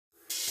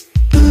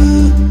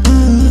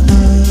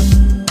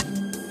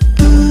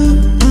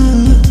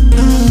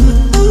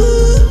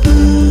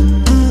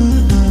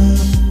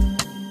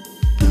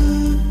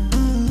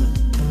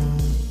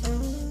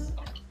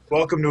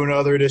Welcome to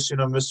another edition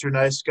of Mr.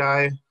 Nice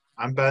Guy.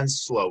 I'm Ben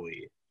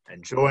Slowey,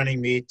 and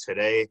joining me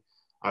today,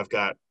 I've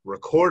got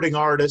recording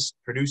artist,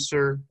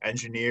 producer,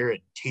 engineer, and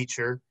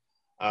teacher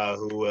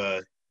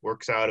who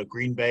works out of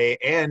Green Bay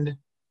and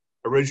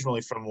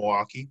originally from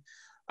Milwaukee.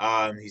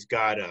 He's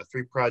got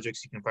three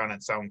projects you can find on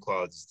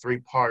SoundCloud. It's a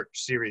three-part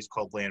series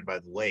called Land by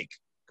the Lake.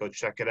 Go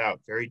check it out.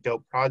 Very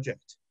dope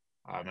project.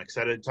 I'm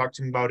excited to talk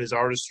to him about his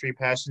artistry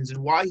passions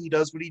and why he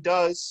does what he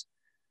does.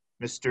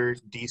 Mr.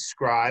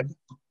 Describe,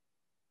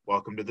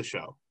 welcome to the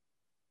show.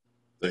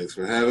 Thanks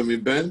for having me,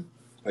 Ben.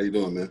 How you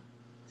doing, man?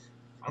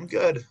 I'm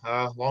good.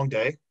 Long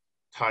day,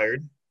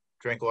 tired.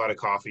 Drank a lot of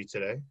coffee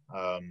today.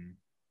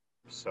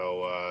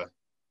 So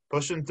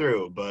pushing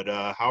through. But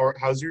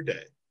how's your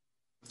day?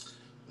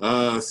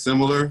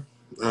 Similar.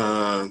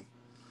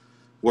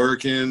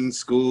 Working,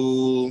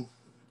 school,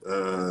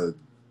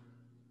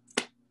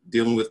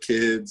 dealing with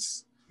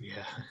kids.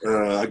 Yeah.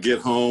 I get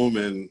home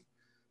and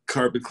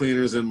carpet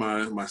cleaners in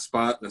my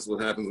spot. That's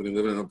what happens when you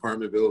live in an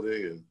apartment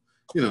building and,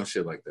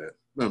 shit like that.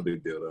 Not a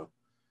big deal, though.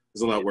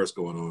 There's a lot worse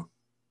going on.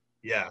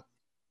 Yeah,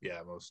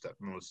 most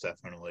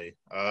definitely.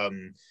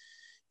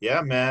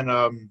 Yeah,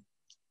 man.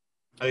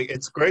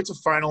 It's great to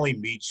finally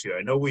meet you.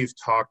 I know we've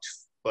talked,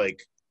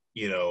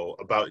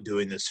 about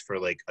doing this for,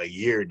 a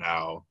year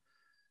now.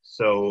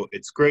 So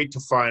it's great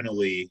to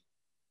finally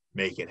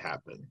make it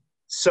happen.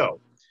 So,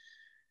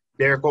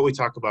 Derek, what we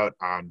talk about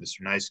on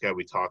Mr. Nice Guy,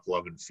 we talk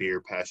love and fear,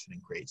 passion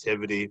and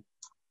creativity.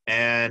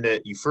 And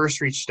you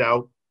first reached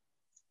out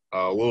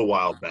a little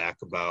while back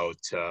about,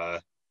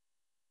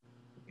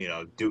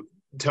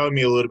 telling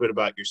me a little bit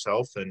about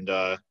yourself and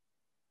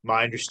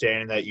my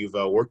understanding that you've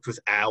worked with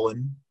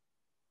Alan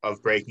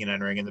of Breaking and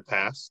Entering in the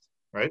past,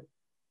 right?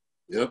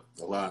 Yep,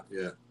 a lot,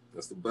 yeah.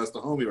 That's the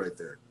homie right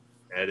there.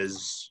 That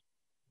is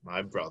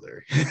my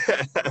brother.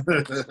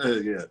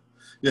 Yeah,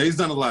 he's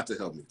done a lot to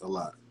help me, a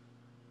lot.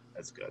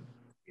 That's good.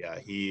 Yeah,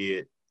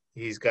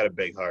 he's got a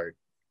big heart.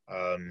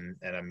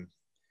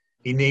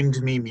 He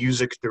named me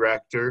music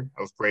director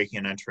of Breaking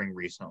and Entering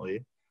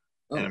recently.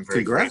 Oh, and I'm very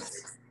congrats.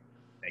 grateful.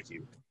 Thank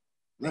you.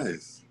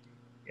 Nice.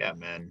 Yeah,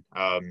 man.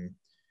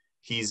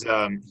 He's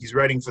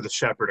writing for the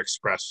Shepherd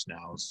Express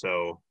now,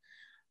 so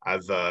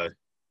I've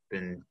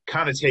been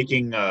kind of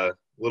taking a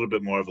little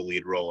bit more of a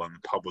lead role on the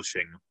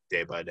publishing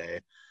day by day.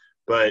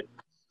 But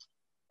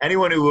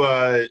anyone who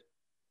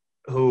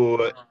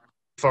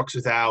fucks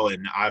with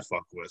Alan, I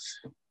fuck with,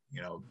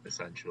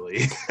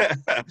 essentially.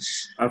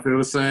 I feel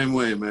the same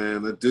way,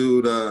 man. The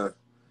dude,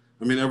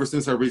 ever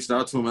since I reached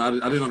out to him, I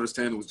didn't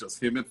understand it was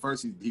just him at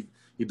first.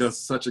 He does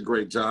such a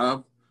great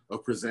job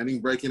of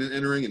presenting Breaking and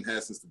Entering and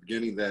has since the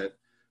beginning that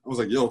I was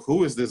like, yo,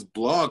 who is this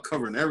blog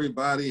covering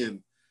everybody?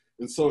 And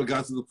so it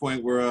got to the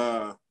point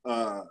where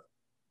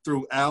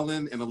through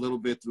Alan and a little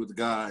bit through the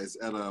guys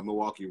at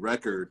Milwaukee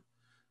Record,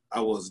 I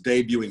was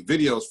debuting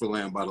videos for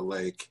Land by the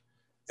Lake.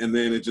 And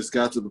then it just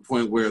got to the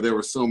point where there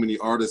were so many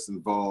artists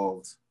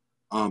involved,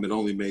 it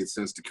only made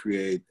sense to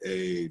create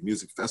a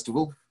music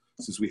festival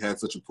since we had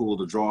such a pool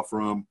to draw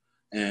from.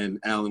 And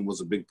Alan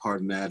was a big part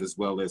in that, as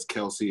well as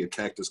Kelsey at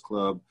Cactus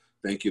Club.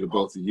 Thank you to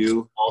both of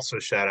you. Also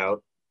big shout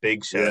out to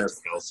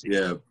Kelsey.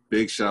 Yeah,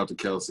 big shout out to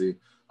Kelsey.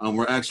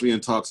 We're actually in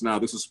talks now.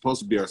 This was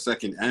supposed to be our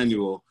second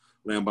annual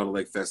Land by the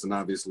Lake Fest, and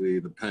obviously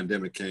the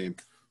pandemic came.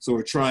 So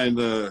we're trying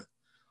to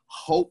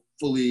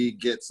hopefully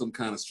get some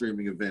kind of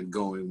streaming event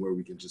going where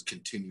we can just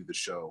continue the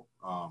show.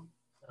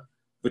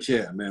 But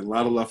yeah, man, a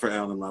lot of love for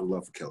Alan, a lot of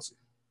love for Kelsey.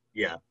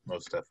 Yeah,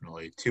 most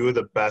definitely. Two of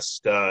the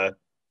best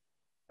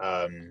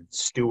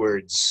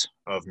stewards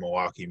of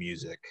Milwaukee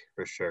music,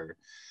 for sure.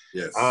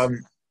 Yes.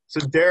 So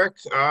Derek,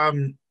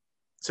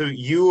 so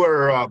you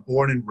are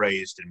born and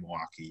raised in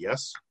Milwaukee,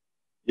 yes?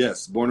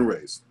 Yes, born and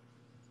raised.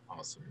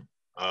 Awesome.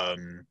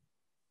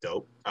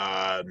 Dope.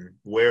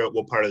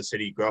 What part of the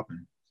city you grew up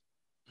in?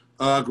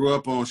 I grew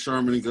up on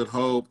Sherman and Good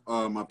Hope.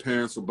 My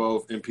parents were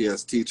both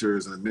MPS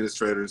teachers and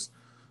administrators,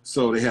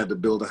 so they had to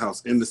build a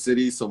house in the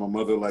city. So my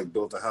mother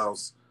built a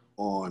house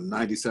on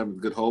 97th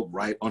Good Hope,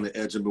 right on the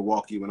edge of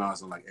Milwaukee when I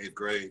was in 8th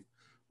grade.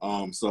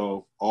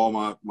 So all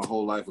my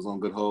whole life was on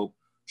Good Hope,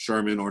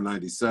 Sherman or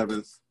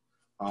 97th.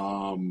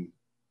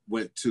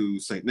 Went to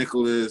St.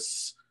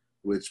 Nicholas,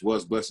 which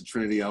was Blessed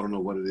Trinity. I don't know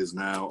what it is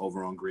now,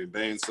 over on Green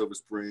Bay and Silver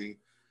Spring.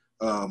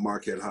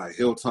 Marquette High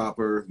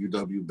Hilltopper,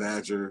 UW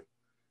Badger.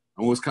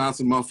 I'm a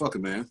Wisconsin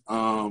motherfucker, man.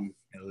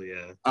 Hell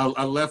yeah.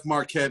 I left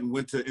Marquette and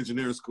went to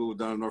engineering school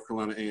down in North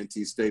Carolina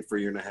A&T State for a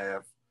year and a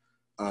half.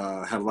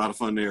 Had a lot of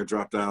fun there,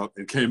 dropped out,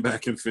 and came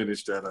back and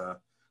finished at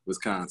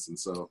Wisconsin.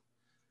 So,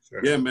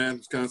 sure. Yeah, man,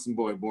 Wisconsin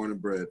boy, born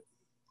and bred.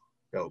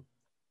 Dope.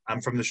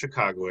 I'm from the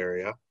Chicago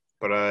area,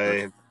 but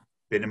I've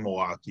been in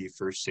Milwaukee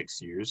for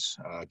 6 years.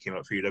 Came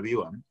up for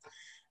UWM.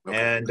 Okay.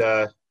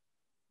 And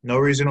no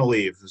reason to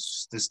leave.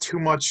 There's too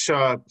much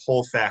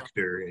pull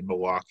factor in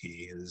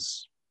Milwaukee.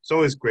 There's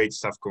always great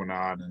stuff going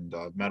on, and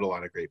met a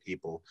lot of great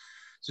people.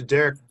 So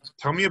Derek,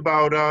 tell me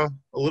about a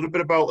little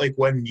bit about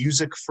when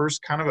music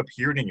first kind of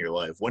appeared in your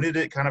life. When did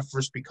it kind of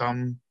first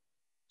become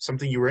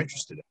something you were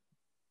interested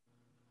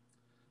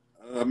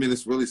in?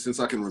 It's really since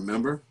I can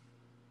remember.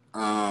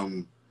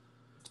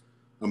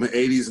 I'm an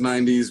 80s,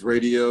 90s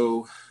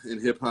radio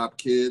and hip hop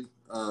kid.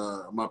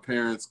 My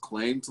parents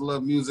claimed to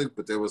love music,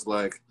 but there was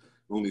like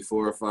only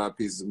 4 or 5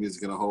 pieces of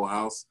music in the whole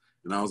house,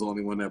 and I was the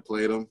only one that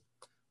played them.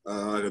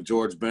 Like a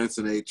George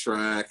Benson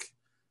 8-track,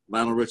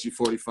 Lionel Richie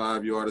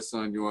 45, You Are the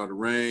Sun, You Are the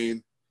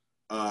Rain,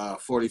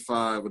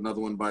 45,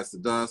 Another One Bites the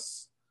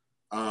Dust,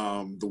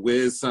 the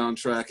Wiz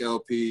soundtrack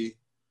LP,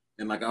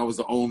 and like I was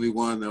the only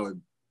one that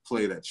would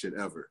play that shit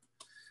ever.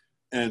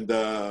 And,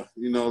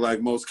 you know,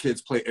 like most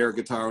kids play air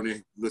guitar when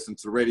they listen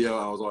to the radio.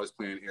 I was always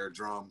playing air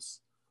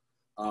drums.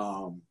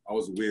 I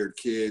was a weird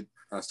kid.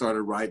 I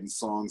started writing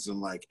songs in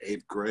like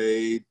 8th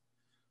grade.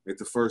 Like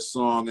the first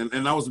song,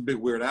 and I was a big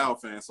Weird Al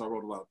fan, so I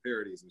wrote a lot of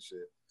parodies and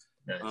shit.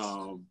 Nice.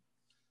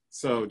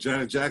 So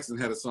Janet Jackson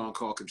had a song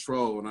called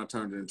Control, and I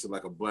turned it into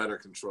like a bladder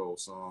control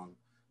song.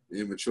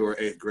 The immature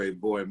 8th grade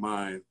boy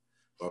mind,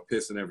 or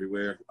pissing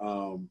everywhere.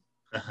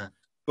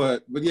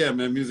 But yeah,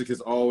 man, music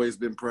has always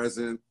been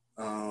present.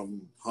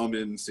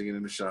 Humming, singing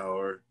in the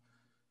shower,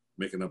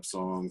 making up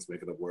songs,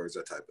 making up words,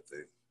 that type of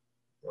thing.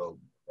 Well,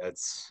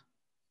 that's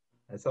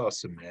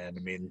awesome, man.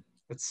 I mean,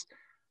 that's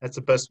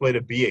the best way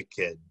to be a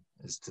kid,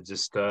 is to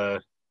just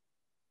have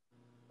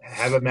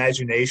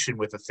imagination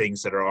with the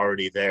things that are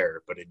already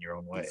there, but in your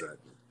own way.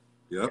 Exactly.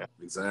 Yep, yeah.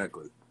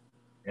 Exactly.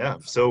 Yeah.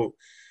 So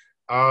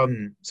tell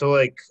me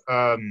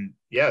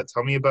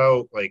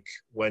about like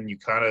when you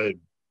kind of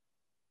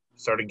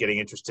started getting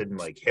interested in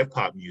like hip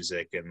hop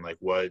music and like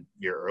what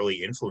your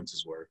early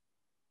influences were.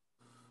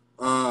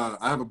 I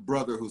have a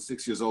brother who's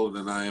 6 years older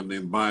than I am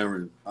named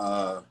Byron.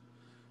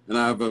 And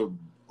I have a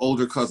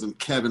older cousin,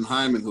 Kevin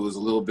Hyman, who is a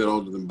little bit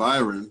older than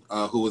Byron,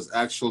 who was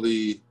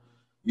actually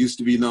used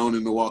to be known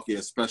in Milwaukee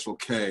as Special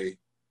K.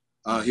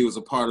 He was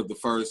a part of the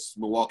first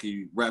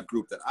Milwaukee rap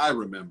group that I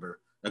remember.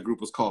 That group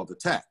was called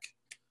Attack.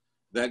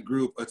 That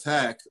group,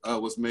 Attack,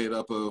 was made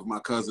up of my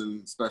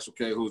cousin, Special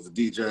K, who was a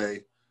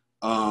DJ,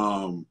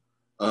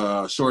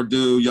 short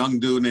dude, young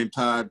dude named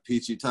Todd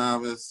Peachy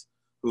Thomas,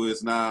 who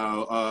is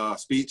now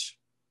Speech,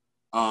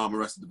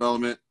 Arrested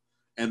Development,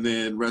 and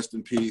then rest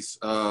in peace,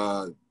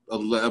 a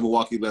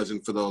Milwaukee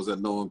legend for those that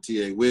know him,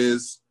 T.A.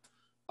 Wiz.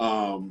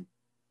 And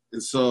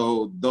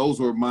so those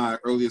were my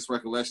earliest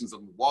recollections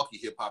of Milwaukee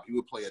hip hop. He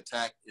would play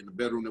Attack in the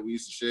bedroom that we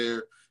used to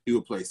share. He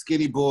would play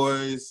Skinny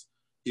Boys.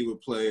 He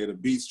would play the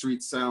Beat Street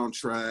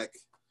soundtrack,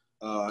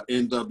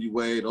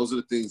 NWA. Those are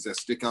the things that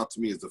stick out to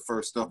me as the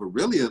first stuff, but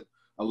really a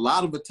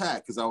lot of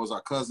Attack, because I was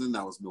our cousin,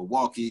 that was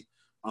Milwaukee.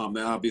 Then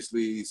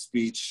obviously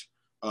Speech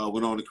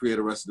went on to create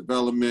Arrested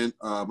Development.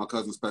 My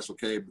cousin Special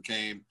K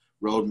became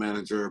road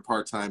manager,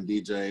 part-time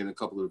DJ in a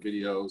couple of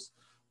videos.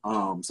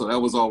 So that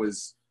was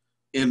always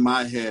in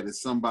my head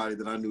as somebody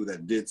that I knew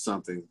that did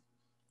something.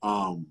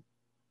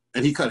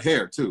 And he cut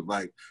hair too.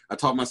 Like I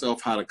taught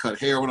myself how to cut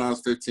hair when I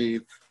was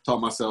 15,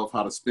 taught myself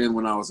how to spin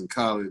when I was in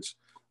college.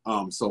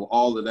 So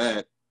all of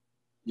that,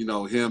 you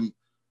know, him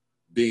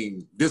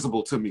being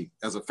visible to me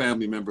as a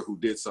family member who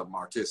did something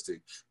artistic,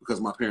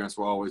 because my parents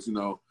were always, you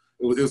know,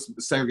 it was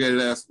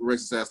segregated ass,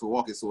 racist ass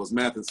Milwaukee. So it was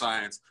math and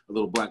science. A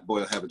little black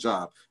boy will have a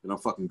job, and I'm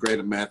fucking great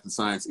at math and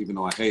science, even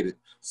though I hate it.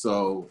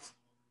 So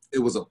it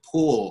was a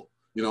pull.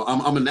 You know,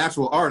 I'm a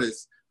natural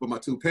artist, but my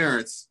two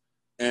parents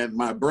and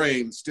my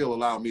brain still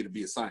allowed me to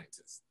be a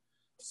scientist.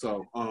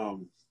 So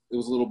it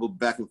was a little bit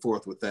back and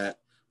forth with that.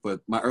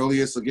 But my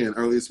earliest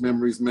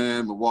memories,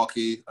 man,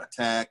 Milwaukee,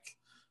 Attack,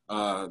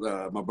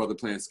 my brother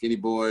playing Skinny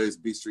Boys,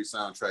 Beat Street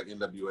soundtrack,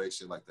 NWA,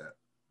 shit like that.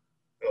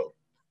 Oh,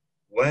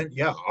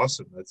 yeah,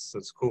 awesome.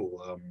 That's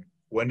cool.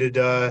 When did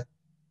you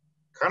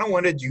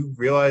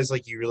realize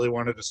like you really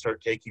wanted to start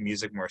taking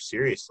music more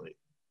seriously?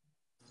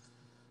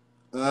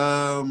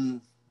 I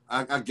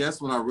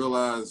guess when I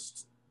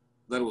realized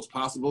that it was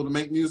possible to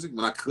make music,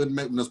 when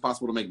it was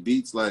possible to make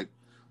beats, like,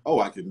 oh,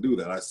 I can do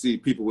that. I see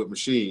people with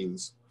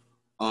machines.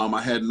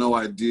 I had no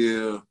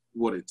idea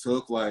what it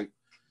took. Like,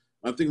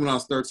 I think when I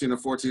was 13 or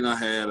 14, I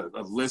had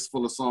a list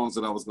full of songs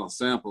that I was going to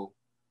sample,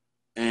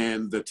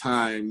 and the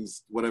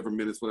times, whatever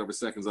minutes, whatever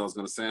seconds I was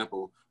going to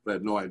sample, but I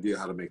had no idea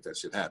how to make that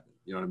shit happen.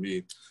 You know what I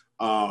mean?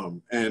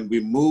 And we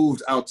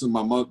moved out to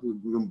my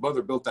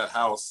mother built that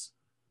house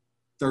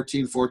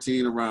 13,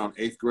 14, around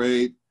 8th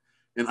grade.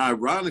 And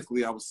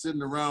ironically, I was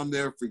sitting around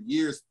there for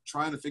years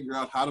trying to figure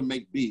out how to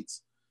make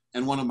beats.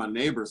 And one of my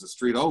neighbors, a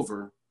street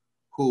over,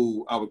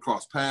 who I would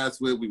cross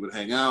paths with, we would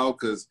hang out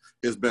because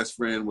his best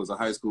friend was a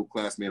high school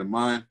classmate of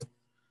mine.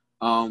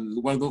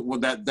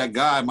 That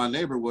guy, my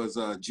neighbor, was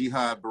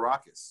Jihad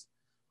Barakas,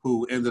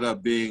 who ended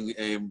up being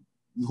a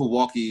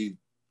Milwaukee,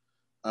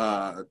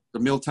 the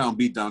Milltown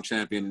Beatdown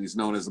champion, and he's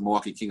known as the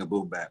Milwaukee King of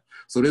Boom Bap.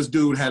 So this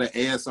dude had an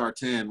ASR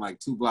 10 like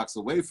 2 blocks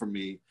away from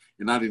me,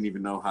 and I didn't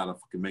even know how to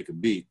fucking make a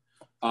beat.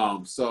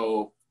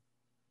 So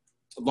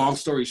long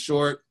story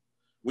short,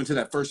 went to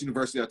that first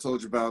university I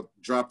told you about,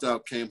 dropped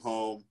out, came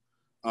home,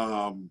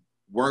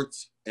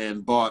 worked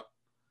and bought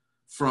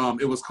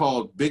it was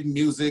called Big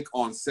Music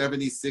on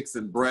 76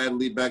 and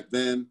Bradley back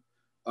then.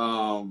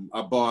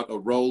 I bought a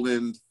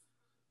Roland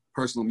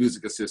personal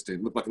music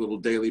assistant. Looked like a little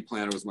daily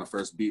planner. It was my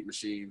first beat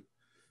machine.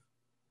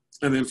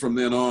 And then from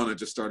then on, I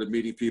just started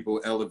meeting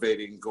people,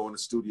 elevating, going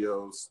to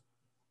studios,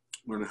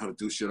 learning how to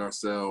do shit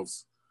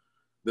ourselves.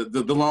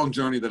 The long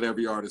journey that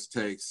every artist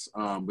takes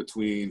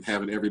between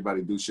having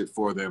everybody do shit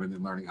for them and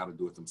then learning how to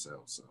do it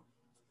themselves. So,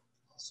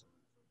 Awesome.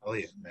 Oh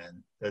yeah,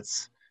 man.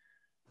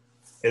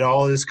 It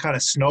all just kind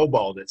of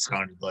snowballed, it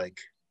sounded like.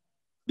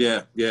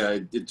 Yeah,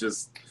 it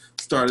just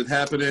started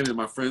happening, and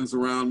my friends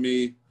around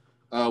me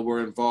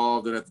were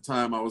involved. And at the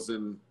time,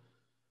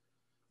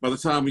 by the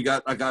time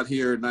I got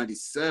here in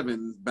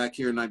 '97, back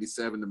here in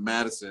 '97 to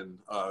Madison,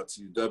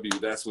 to UW,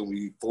 that's when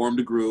we formed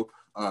a group,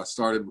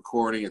 started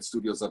recording at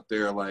studios up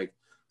there like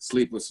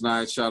Sleepless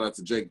Nights. Shout out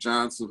to Jake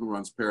Johnson, who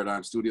runs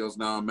Paradigm Studios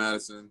now in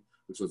Madison,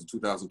 which was a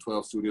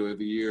 2012 Studio of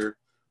the Year.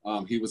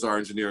 He was our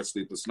engineer at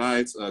Sleepless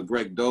Nights.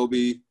 Greg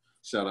Doby,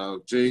 shout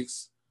out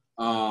Jakes,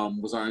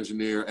 was our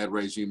engineer at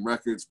Regime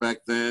Records back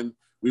then.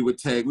 We would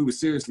take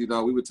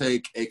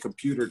a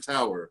computer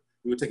tower.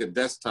 We would take a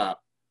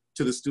desktop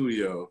to the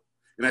studio.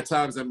 And at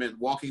times that meant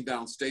walking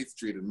down State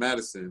Street in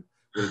Madison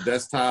with a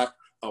desktop,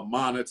 a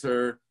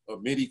monitor, a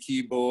MIDI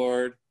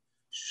keyboard,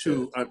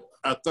 to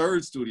a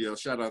third studio,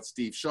 shout out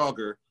Steve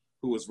Schauger,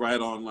 who was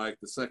right on like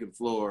the second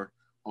floor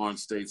on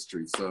State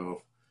Street.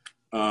 So,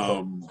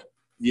 it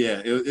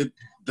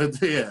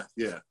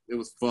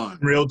was fun.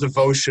 Real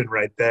devotion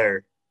right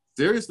there.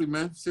 Seriously,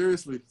 man.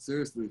 Seriously.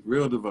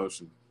 Real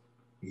devotion.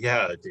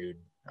 Yeah, dude.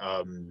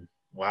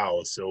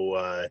 Wow.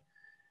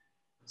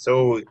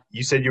 So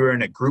you said you were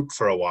in a group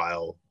for a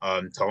while.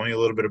 Tell me a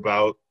little bit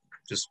about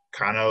just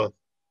kind of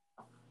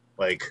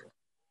like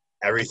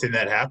everything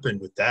that happened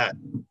with that.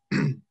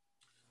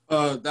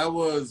 That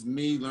was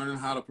me learning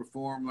how to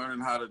perform,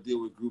 learning how to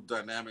deal with group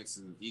dynamics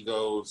and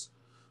egos.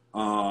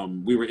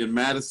 We were in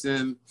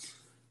Madison.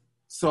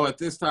 So at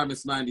this time,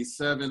 it's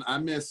 97. I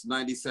missed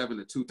 97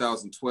 to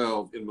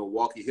 2012 in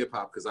Milwaukee hip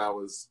hop because I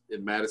was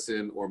in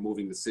Madison or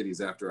moving to cities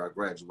after I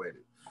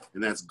graduated.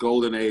 And that's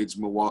golden age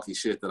Milwaukee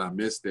shit that I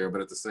missed there.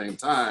 But at the same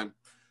time,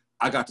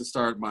 I got to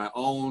start my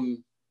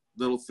own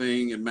little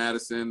thing in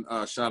Madison.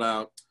 Shout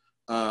out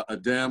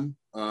Adem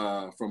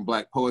from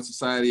Black Poet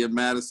Society in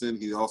Madison.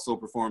 He also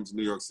performs in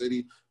New York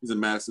City. He's in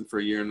Madison for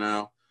a year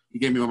now. He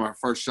gave me my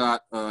first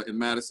shot in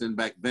Madison.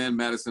 Back then,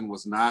 Madison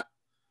was not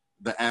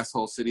the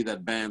asshole city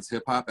that bans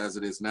hip hop as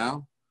it is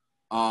now.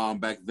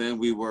 Back then,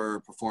 we were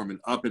performing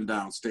up and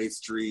down State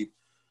Street,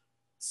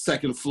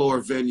 second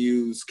floor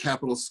venues,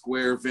 Capitol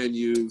Square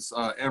venues.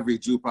 Every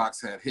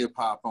jukebox had hip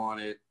hop on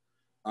it.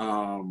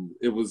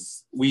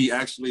 We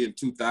actually in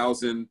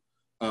 2000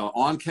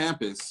 on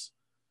campus,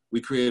 we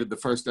created the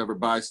first ever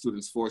By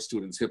Students for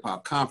Students hip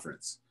hop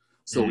conference.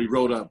 So we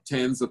wrote up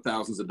tens of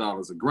thousands of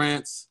dollars of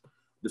grants,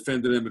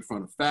 defended them in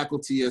front of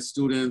faculty as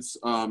students.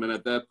 And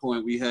at that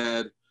point we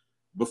had,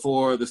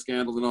 before the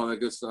scandal and all that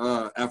good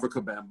stuff,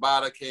 Africa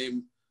Bambaataa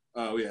came.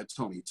 We had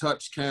Tony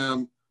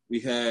Touchcam.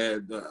 We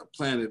had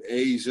Planet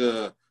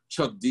Asia.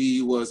 Chuck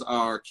D was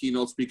our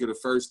keynote speaker the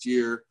first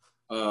year.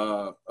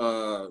 Afeni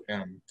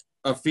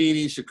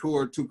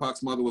Shakur,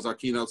 Tupac's mother, was our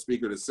keynote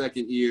speaker the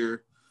second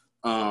year.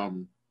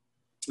 And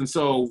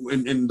so,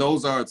 and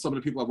those are some of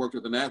the people I worked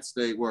with in that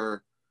state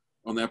were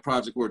on that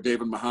project were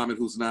David Muhammad,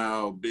 who's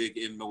now big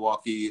in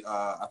Milwaukee,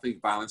 I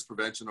think violence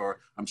prevention, or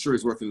I'm sure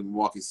he's working in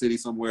Milwaukee City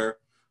somewhere.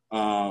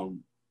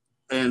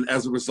 And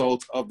as a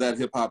result of that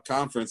hip hop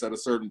conference, at a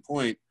certain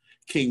point,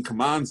 King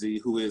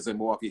Kamanzi, who is a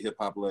Milwaukee hip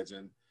hop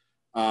legend,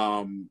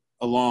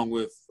 along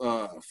with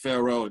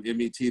Pharaoh and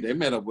MET, they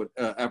met up with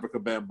Africa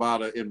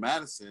Bambaataa in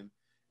Madison,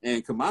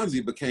 and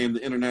Kamanzi became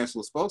the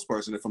international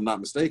spokesperson, if I'm not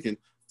mistaken,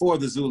 for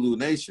the Zulu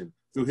Nation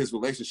through his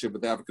relationship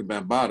with Africa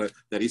Bambaataa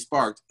that he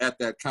sparked at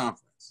that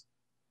conference.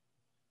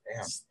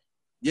 Damn.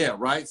 Yeah,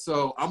 right.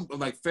 So I'm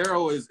like,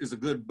 Pharaoh is a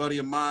good buddy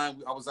of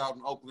mine. I was out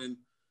in Oakland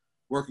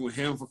working with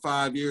him for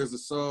 5 years or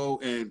so,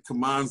 and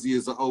Kamanzi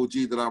is an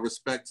OG that I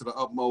respect to the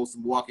utmost,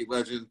 Milwaukee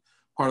legend,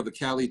 part of the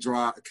Cali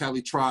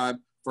Tribe,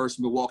 first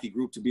Milwaukee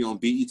group to be on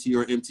BET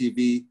or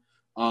MTV.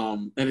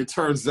 And it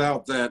turns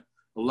out that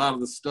a lot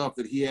of the stuff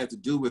that he had to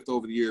do with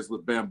over the years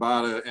with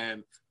Bambaataa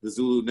and the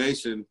Zulu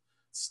Nation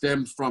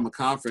stemmed from a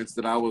conference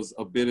that I was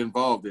a bit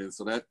involved in.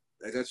 So that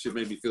shit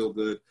made me feel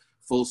good.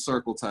 Full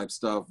circle type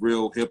stuff,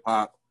 real hip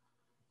hop.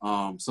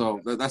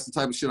 So that's the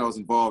type of shit I was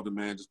involved in,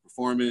 man. Just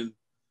performing.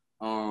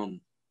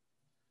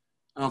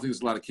 I don't think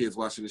there's a lot of kids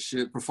watching this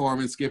shit.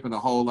 Performing, skipping a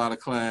whole lot of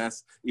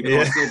class. Even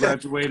though I still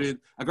graduated.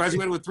 I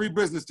graduated with 3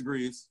 business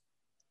degrees.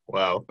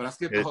 Wow. But I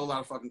skipped a whole lot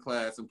of fucking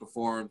class and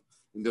performed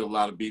and did a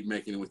lot of beat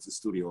making and went to the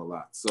studio a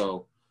lot.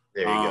 So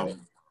there you go.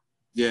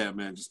 Yeah,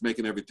 man, just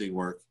making everything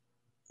work.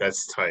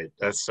 That's tight.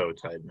 That's so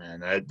tight,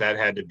 man. That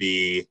had to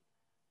be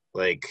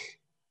like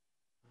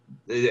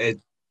the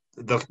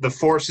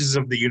forces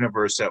of the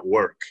universe at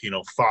work,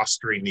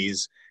 fostering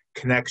these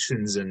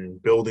connections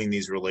and building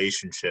these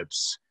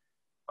relationships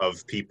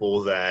of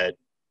people that,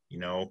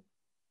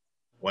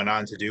 went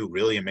on to do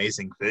really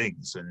amazing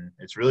things. And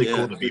it's really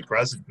cool to be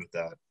present with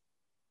that.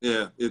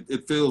 Yeah,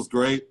 it feels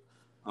great.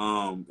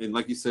 And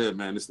like you said,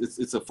 man,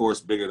 it's a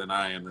force bigger than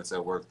I am that's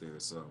at work there.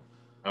 So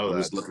I'm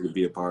just looking to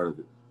be a part of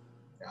it.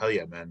 Hell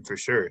yeah, man, for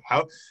sure.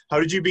 How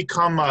did you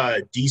become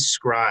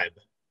Describe?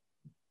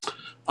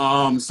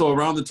 So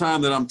around the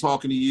time that I'm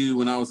talking to you,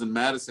 when I was in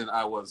Madison,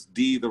 I was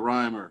D the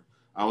Rhymer.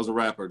 I was a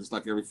rapper, just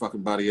like every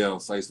fucking body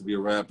else. I used to be a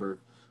rapper.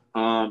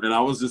 And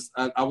I was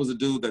a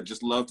dude that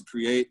just loved to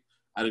create.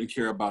 I didn't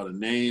care about a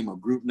name, a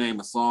group name,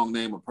 a song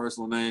name, a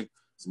personal name.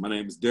 So my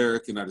name is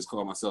Derek, and I just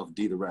called myself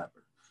D the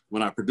Rapper.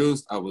 When I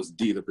produced, I was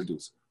D the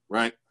Producer,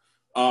 right?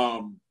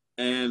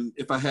 And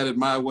if I had it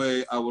my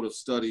way, I would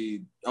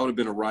have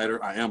been a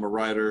writer. I am a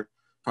writer.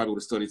 Probably would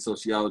have studied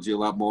sociology a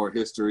lot more,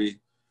 history.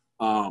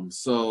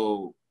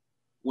 So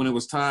when it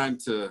was time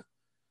to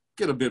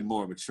get a bit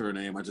more mature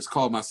name, I just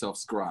called myself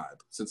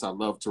Scribe. Since I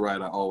love to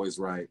write, I always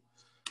write.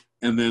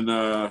 And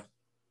then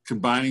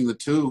combining the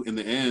two in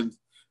the end,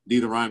 D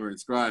the Rhymer and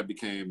Scribe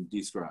became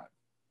Describe.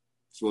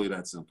 It's really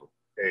that simple.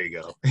 There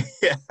you go.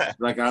 Yeah.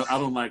 Like I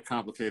don't like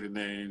complicated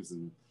names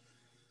and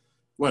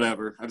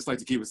whatever. I just like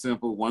to keep it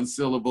simple. One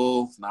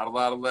syllable, not a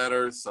lot of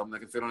letters, something that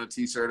can fit on a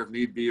t-shirt if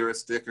need be, or a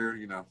sticker,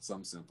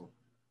 something simple.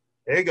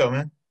 There you go,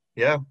 man.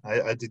 Yeah,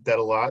 I did that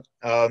a lot.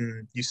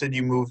 You said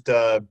you moved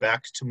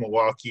back to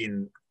Milwaukee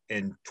in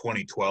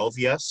 2012,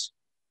 yes?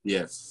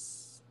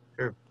 Yes.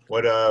 Sure.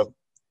 What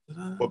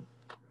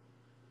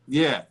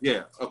Yeah,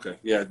 okay.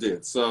 Yeah, I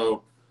did.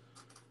 So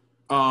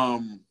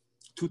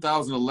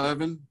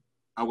 2011,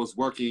 I was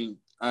working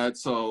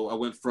so I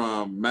went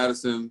from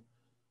Madison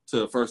to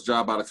the first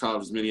job out of college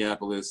was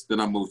Minneapolis. Then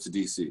I moved to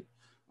DC.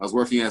 I was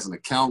working as an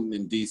accountant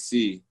in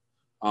DC.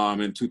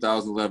 In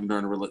 2011,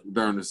 during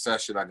the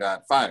recession, I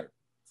got fired.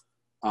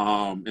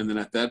 And then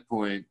at that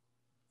point,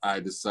 I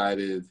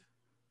decided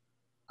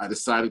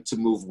to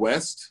move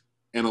west,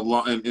 and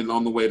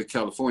on the way to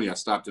California, I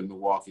stopped in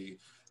Milwaukee,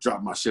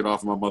 dropped my shit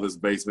off in my mother's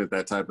basement,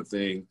 that type of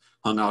thing.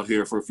 Hung out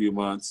here for a few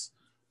months,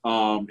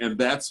 and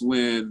that's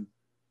when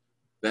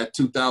that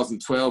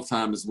 2012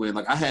 time is when,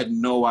 like, I had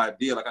no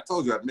idea. Like I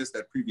told you, I'd missed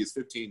that previous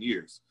 15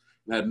 years,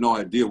 and I had no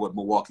idea what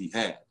Milwaukee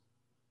had.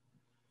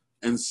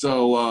 And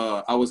so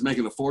I was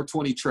making a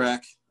 420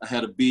 track. I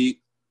had a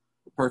beat,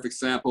 a perfect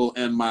sample,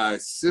 and my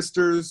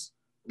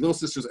little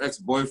sister's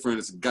ex-boyfriend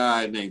is a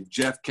guy named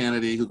Jeff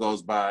Kennedy, who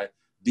goes by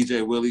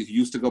DJ Willie, who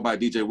used to go by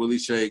DJ Willie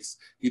Shakes.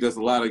 He does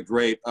a lot of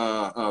great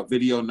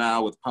video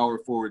now with Power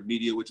Forward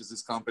Media, which is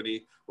his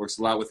company, works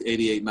a lot with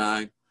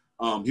 88.9.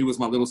 He was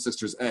my little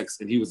sister's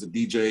ex, and he was a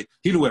DJ.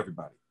 He knew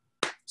everybody.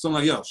 So I'm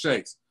like, yo,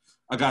 Shakes,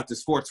 I got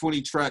this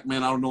 420 track,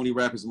 man. I don't know any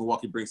rappers in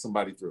Milwaukee. Bring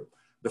somebody through.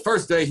 The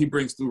first day he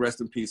brings through,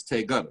 rest in peace,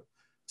 Tay Gutter.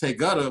 Tay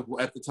Gutter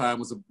at the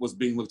time was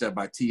being looked at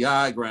by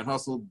T.I., Grand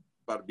Hustle,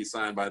 about to be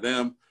signed by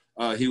them.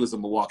 He was a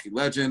Milwaukee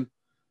legend.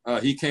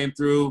 He came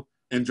through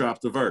and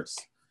dropped a verse.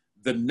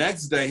 The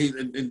next day,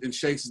 and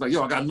Shakes is like,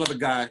 yo, I got another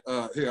guy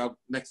here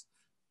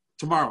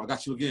tomorrow. I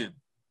got you again.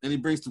 And he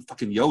brings through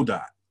fucking Yo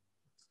Dot.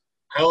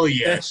 Hell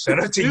yeah.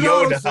 Shout out to You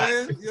Yo know Dot.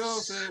 what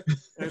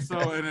I'm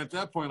saying? And at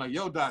that point, like,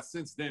 Yo Dot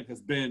since then has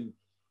been,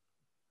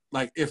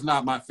 like, if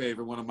not my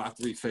favorite, one of my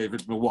 3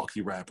 favorite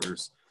Milwaukee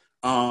rappers.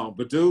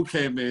 But dude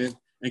came in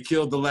and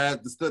killed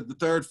the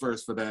third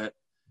verse for that.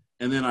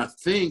 And then I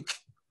think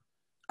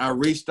I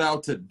reached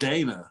out to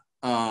Dana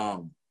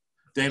Coppola,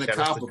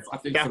 I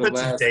think, for the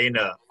last.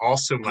 Dana,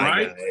 also my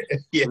right? guy.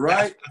 Yeah.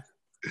 Right?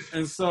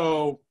 And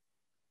so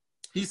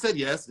he said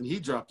yes, and he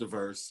dropped a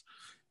verse.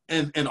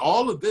 And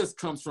all of this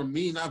comes from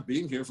me not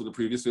being here for the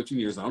previous 15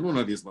 years. I don't know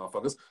none of these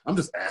motherfuckers. I'm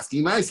just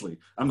asking nicely.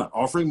 I'm not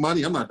offering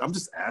money. I'm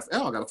just asking,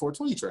 I got a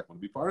 420 track. I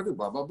want to be part of it,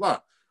 blah, blah, blah.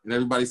 And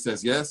everybody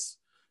says yes.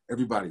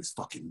 Everybody's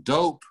fucking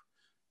dope.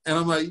 And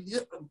I'm like, yeah,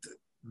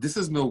 this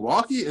is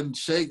Milwaukee? And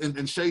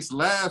Shakes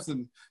laughs,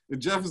 and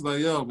Jeff is like,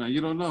 yo, man,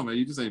 you don't know, man.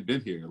 You just ain't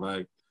been here.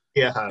 Like,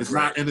 yeah, it's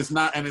right. it's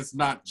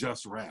not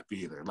just rap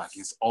either. Like,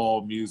 it's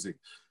all music.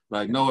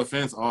 Like, no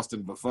offense,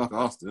 Austin, but fuck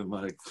Austin.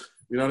 Like,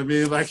 you know what I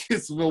mean? Like,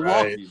 it's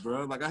Milwaukee, right,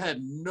 bro. Like, I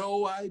had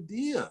no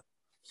idea.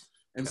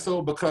 And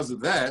so because of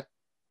that,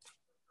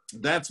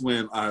 that's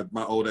when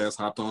my old ass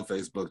hopped on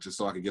Facebook just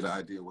so I could get an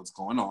idea of what's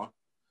going on.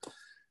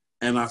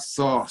 And I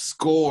saw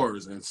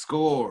scores and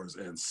scores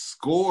and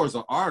scores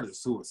of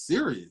artists who were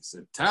serious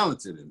and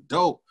talented and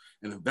dope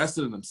and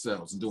invested in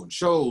themselves and doing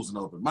shows and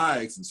open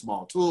mics and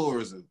small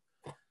tours. And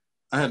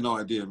I had no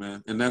idea,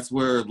 man. And that's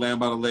where Land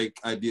by the Lake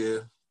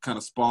idea kind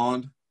of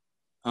spawned.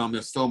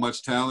 There's so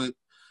much talent,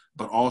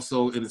 but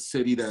also in a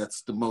city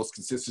that's the most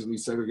consistently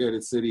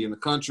segregated city in the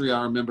country.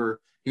 I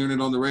remember hearing it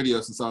on the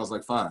radio since I was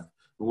like 5.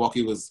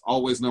 Milwaukee was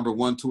always number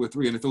 1, 2, or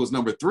 3. And if it was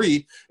number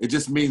 3, it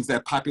just means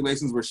that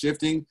populations were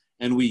shifting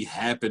and we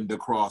happened to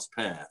cross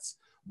paths.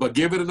 But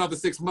give it another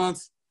 6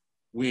 months,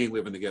 we ain't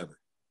living together.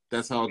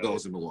 That's how it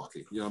goes in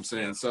Milwaukee. You know what I'm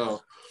saying?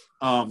 So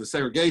the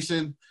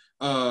segregation,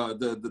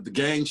 the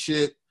gang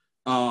shit,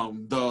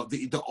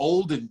 the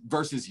old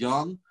versus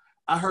young.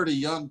 I heard a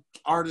young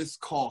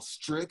artist call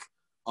Strick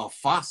a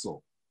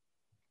fossil.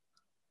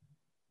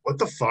 What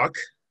the fuck?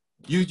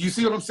 You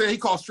see what I'm saying? He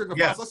called Stringer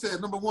Yeah. Pops. I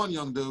said, number one,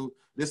 young dude,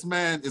 this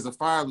man is a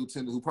fire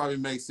lieutenant who probably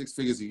makes 6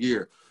 figures a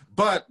year.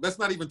 But let's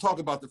not even talk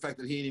about the fact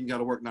that he ain't even got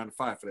to work 9 to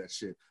 5 for that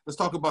shit. Let's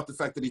talk about the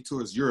fact that he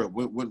tours Europe.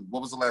 What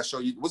was the last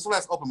show what's the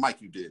last open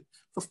mic you did?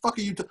 The fuck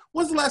are you?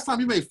 When's the last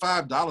time you made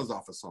 $5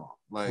 off a song?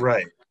 Like,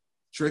 right.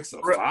 Tricks of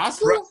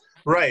Fossil?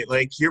 Right.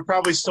 Like, you're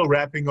probably still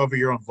rapping over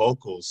your own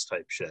vocals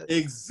type shit.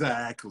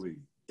 Exactly.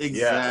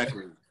 Yeah.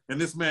 And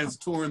this man's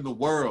touring the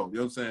world. You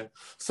know what I'm saying?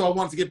 So I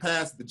wanted to get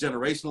past the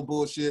generational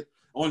bullshit.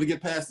 I wanted to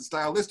get past the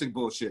stylistic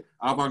bullshit.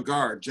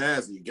 Avant-garde,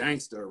 jazzy,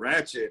 gangster,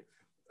 ratchet,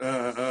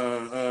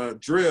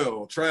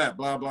 drill, trap,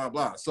 blah, blah,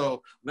 blah.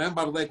 So Land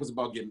by the Lake was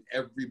about getting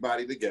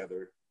everybody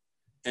together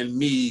and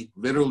me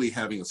literally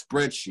having a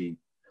spreadsheet,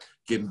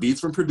 getting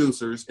beats from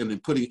producers, and then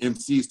putting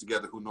MCs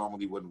together who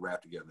normally wouldn't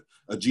rap together.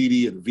 A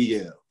GD and a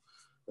VL.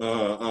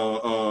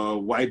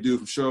 White dude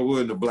from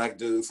Sherwood and a black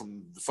dude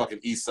from the fucking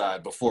East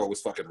Side before it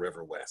was fucking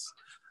River West.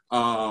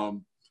 Yeah.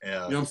 You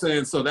know what I'm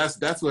saying? So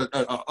that's what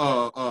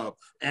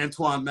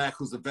Antoine Mack,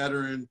 who's a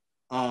veteran,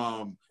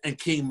 and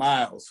King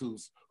Miles,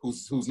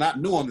 who's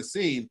not new on the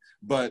scene,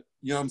 but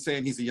you know what I'm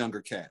saying? He's a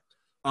younger cat.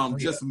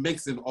 Just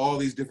mixing all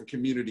these different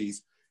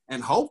communities.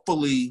 And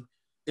hopefully,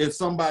 if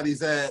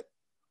somebody's at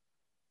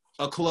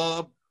a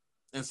club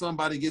and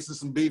somebody gets in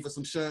some beef or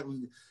some shit,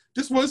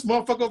 this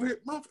motherfucker over here,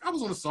 I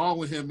was on a song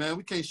with him, man.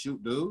 We can't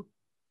shoot, dude.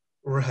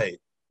 Right.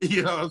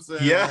 You know what I'm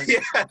saying? Yeah,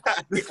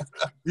 like,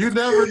 you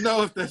never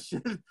know if that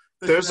shit.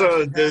 There's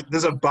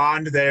a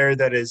bond there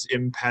that is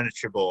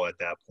impenetrable at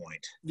that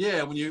point.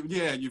 Yeah, when you're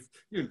in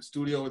the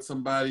studio with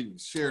somebody, you're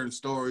sharing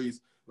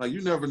stories. Like,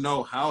 you never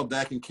know how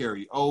that can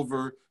carry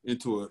over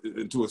into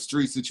a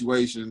street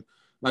situation.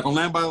 Like on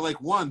Land by the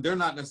Lake 1, they're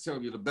not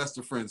necessarily the best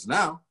of friends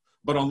now,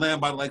 but on Land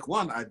by the Lake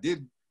 1,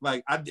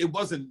 it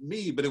wasn't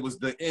me, but it was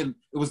the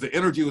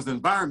energy, it was the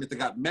environment that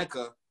got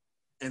Mecca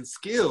and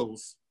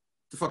Skills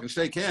to fucking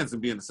shake hands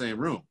and be in the same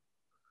room.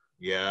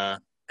 Yeah.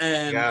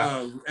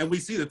 And we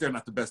see that they're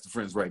not the best of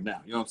friends right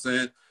now. You know what I'm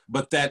saying?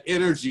 But that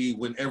energy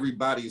when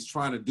everybody is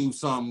trying to do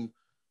something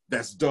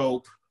that's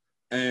dope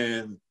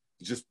and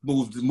just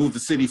move the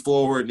city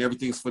forward and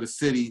everything's for the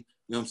city,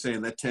 you know what I'm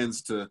saying? That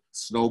tends to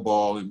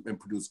snowball and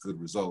produce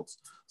good results.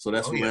 So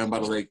that's where Land by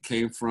the Lake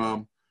came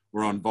from.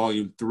 We're on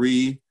volume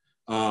 3.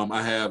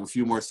 I have a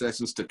few more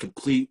sessions to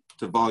complete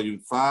to volume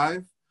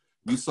 5.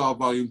 You saw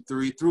volume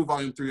 3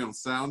 on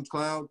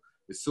SoundCloud.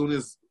 As soon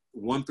as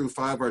 1 through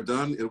 5 are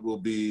done, it will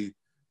be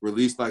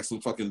released like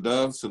some fucking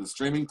doves to the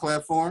streaming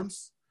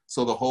platforms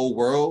so the whole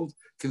world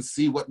can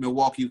see what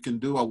Milwaukee can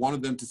do. I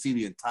wanted them to see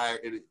the entire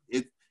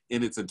it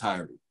in its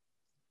entirety.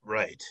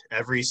 Right.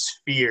 Every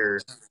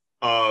sphere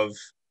of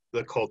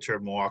the culture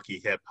of Milwaukee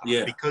hip hop.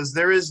 Yeah. Because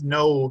there is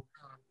no,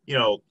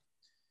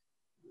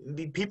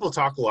 people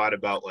talk a lot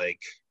about,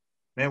 like,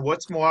 man,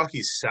 what's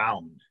Milwaukee's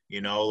sound?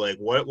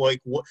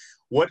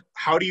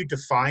 How do you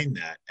define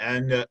that?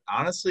 And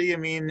honestly, I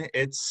mean,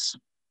 it's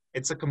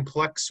a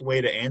complex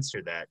way to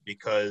answer that,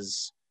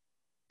 because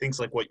things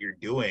like what you're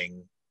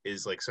doing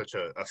is like such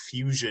a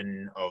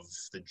fusion of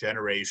the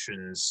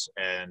generations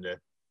and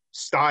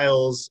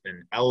styles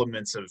and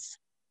elements of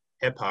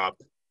hip hop,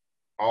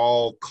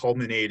 all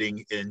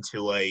culminating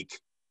into, like,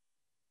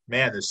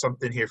 man, there's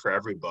something here for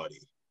everybody.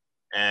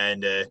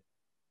 And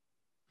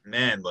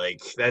man,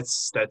 like,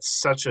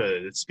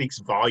 it speaks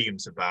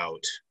volumes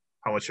about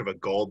how much of a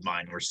gold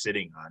mine we're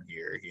sitting on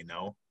here,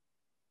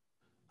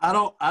 I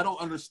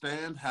don't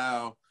understand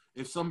how,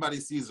 if somebody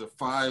sees a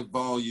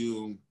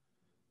 5-volume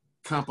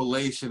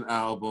compilation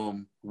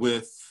album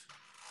with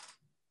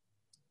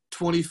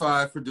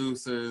 25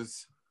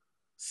 producers,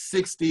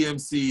 60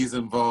 MCs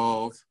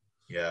involved,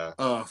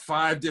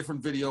 5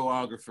 different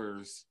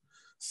videographers,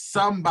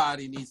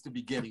 somebody needs to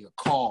be getting a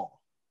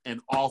call and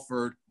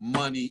offered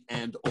money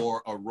and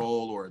or a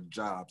role or a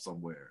job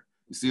somewhere.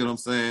 You see what I'm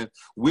saying?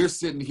 We're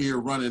sitting here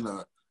running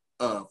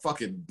a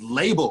fucking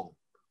label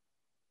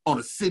on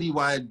a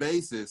citywide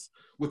basis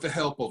with the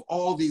help of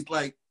all these,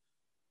 like,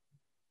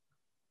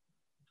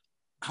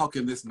 how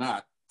can this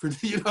not?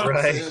 You know what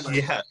I'm saying? Like,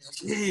 yeah.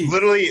 geez.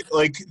 Literally,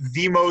 like,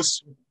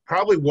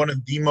 probably one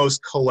of the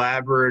most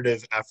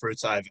collaborative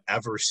efforts I've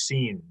ever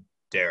seen,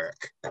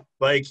 Derek.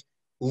 Like,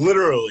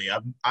 literally,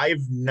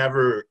 I've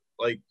never,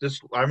 like, this.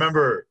 I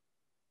remember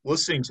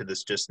listening to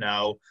this just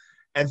now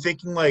and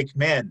thinking, like,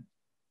 man,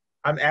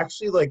 I'm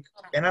actually, like,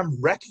 and I'm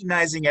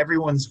recognizing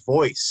everyone's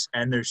voice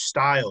and their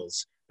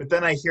styles. But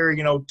then I hear,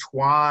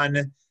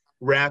 Twan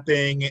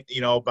rapping,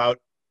 about,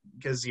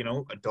 because,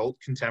 adult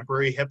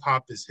contemporary hip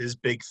hop is his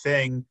big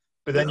thing.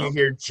 But then you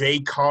hear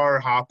Jay Carr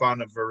hop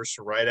on a verse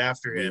right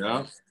after him.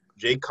 Yeah.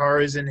 Jay Carr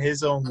is in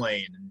his own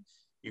lane. And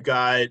you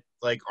got,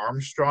 like,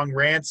 Armstrong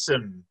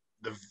Ransom,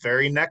 the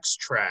very next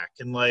track.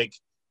 And, like,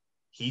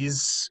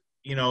 he's,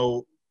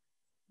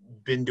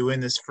 been doing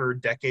this for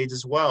decades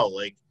as well.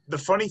 Like, the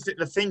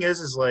thing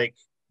is like,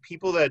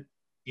 people that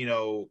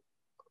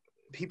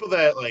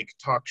like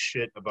talk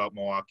shit about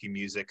Milwaukee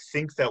music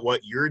think that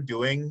what you're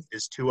doing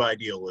is too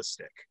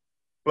idealistic,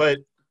 but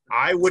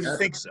I wouldn't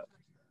think so.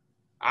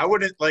 I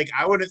wouldn't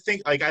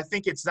think, like, I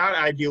think it's not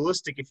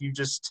idealistic if you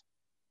just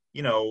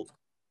you know,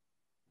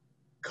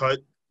 cut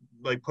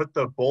like put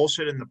the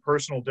bullshit and the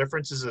personal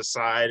differences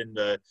aside and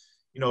the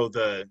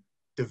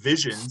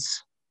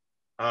divisions,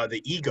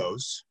 the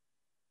egos,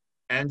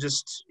 and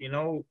just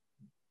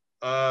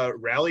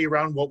rally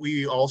around what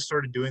we all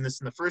started doing this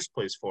in the first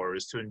place for,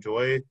 is to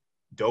enjoy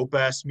dope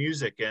ass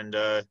music and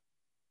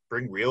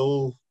bring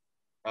real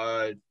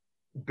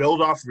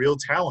build off real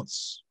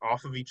talents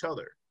off of each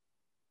other.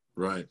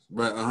 Right,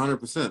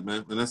 100%,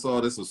 man, and that's all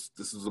this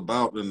is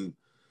about. And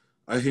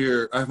I've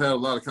had a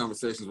lot of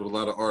conversations with a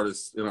lot of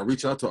artists, and I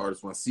reach out to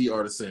artists when I see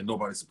artists saying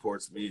nobody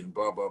supports me and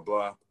blah blah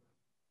blah.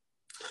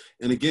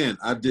 And again,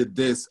 I did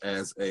this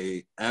as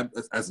an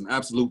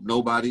absolute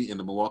nobody in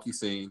the Milwaukee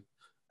scene.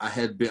 I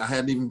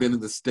hadn't even been in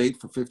the state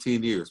for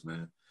 15 years,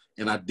 man,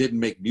 and I didn't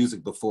make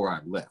music before I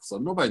left, so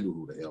nobody knew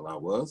who the hell I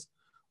was.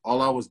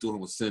 All I was doing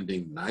was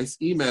sending nice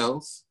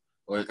emails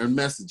or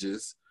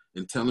messages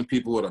and telling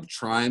people what I'm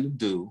trying to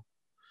do.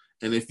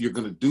 And if you're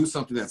going to do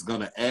something that's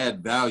going to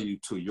add value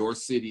to your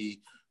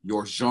city,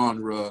 your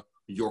genre,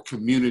 your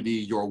community,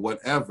 your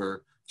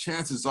whatever,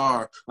 chances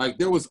are, like,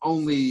 there was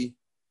only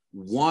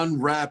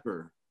one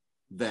rapper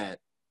that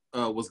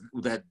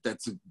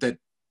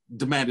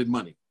demanded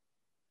money,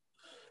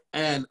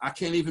 and I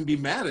can't even be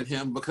mad at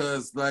him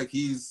because, like,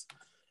 he's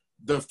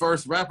the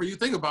first rapper you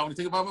think about when you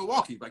think about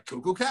Milwaukee, like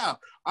Cuckoo Cal.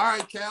 All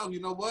right, Cal,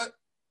 you know what?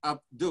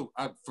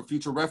 For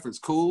future reference,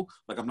 cool.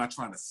 Like, I'm not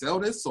trying to sell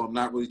this, so I'm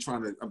not really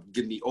I'm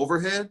getting the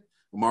overhead.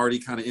 I'm already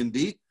kind of in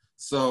deep.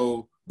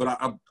 So, but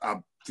I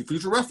for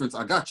future reference,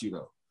 I got you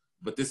though.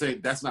 But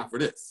that's not for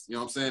this. You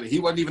know what I'm saying? He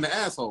wasn't even an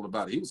asshole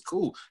about it. He was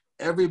cool.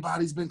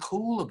 Everybody's been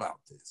cool about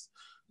this.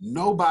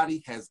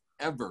 Nobody has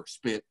ever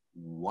spit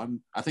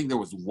I think there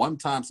was one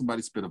time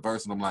somebody spit a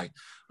verse and I'm like,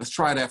 let's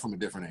try that from a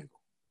different angle.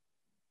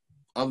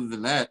 Other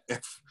than that,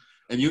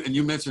 and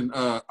you mentioned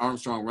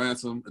Armstrong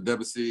Ransom,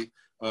 Debussy,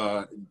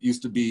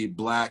 used to be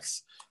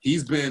Blacks.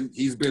 He's been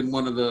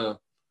one of the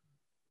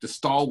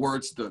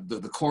stalwarts,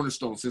 the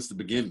cornerstone since the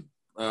beginning.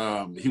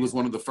 He was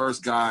one of the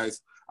first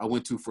guys I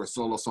went to for a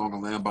solo song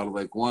on Land by the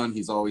Lake 1.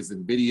 He's always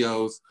in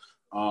videos.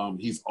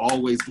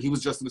 He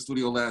was just in the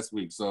studio last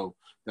week. So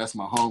that's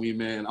my homie,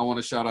 man. I want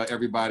to shout out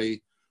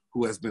everybody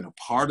who has been a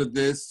part of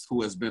this,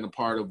 who has been a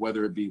part of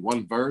whether it be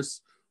one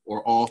verse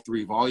or all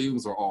 3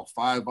 volumes or all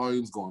 5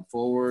 volumes going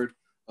forward.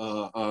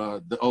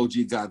 The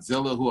OG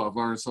Godzilla, who I've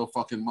learned so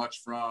fucking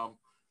much from.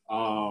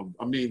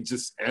 I mean,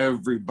 just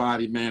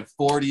everybody, man.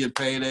 40 and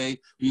Payday,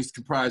 who used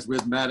to comprise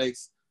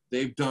Rhythmatics.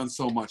 They've done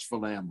so much for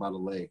Land by the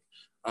Lake.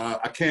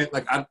 I can't,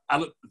 like,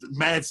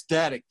 Mad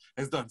Static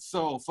has done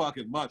so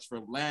fucking much for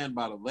Land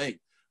by the Lake.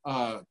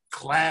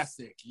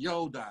 Classic,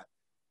 Yodot,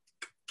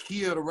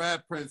 Kia the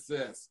Rap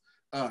Princess,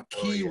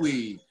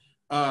 Kiwi,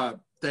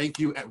 thank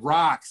you, at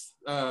Rocks,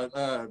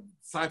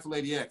 Cypher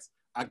Lady X.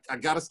 I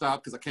got to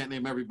stop because I can't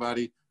name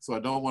everybody, so I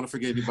don't want to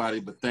forget anybody,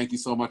 but thank you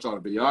so much, all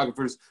the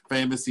videographers,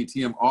 Famous,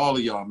 CTM, all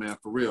of y'all, man,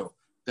 for real.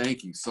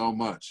 Thank you so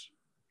much.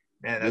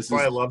 Man, that's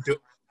why I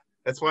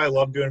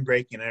love doing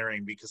Breaking and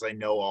Entering, because I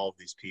know all of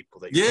these people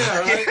that you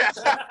right?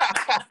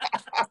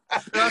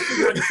 I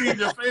can see in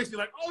your face, you're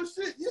like, oh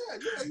shit,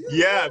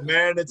 yeah,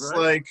 man. It's right?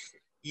 Like,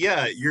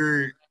 yeah,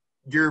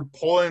 you're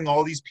pulling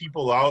all these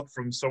people out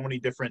from so many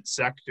different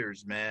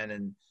sectors,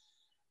 man,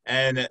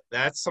 and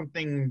that's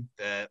something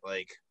that,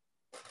 like,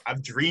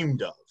 I've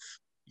dreamed of,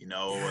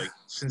 like,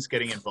 since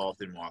getting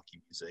involved in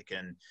Milwaukee music.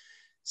 And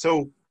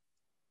so,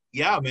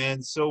 yeah,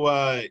 man. So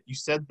you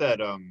said that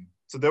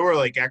so there were,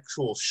 like,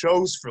 actual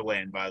shows for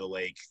Land by the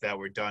Lake that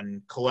were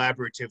done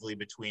collaboratively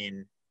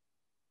between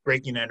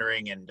Breaking and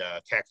Entering and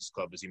Cactus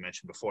Club, as you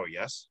mentioned before,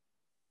 yes?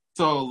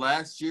 So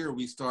last year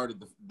was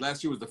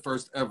the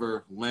first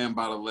ever Land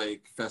by the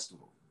Lake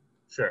festival.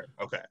 Sure,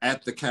 okay.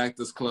 At the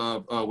Cactus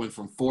Club, went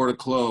from 4 to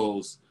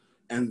close.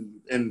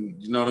 And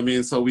you know what I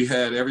mean? So we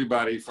had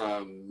everybody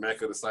from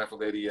Mecca to Cypher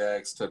Lady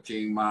X to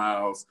King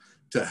Miles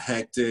to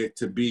Hectic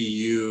to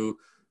BU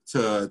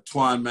to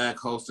Twan Mac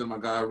hosting, my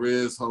guy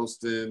Riz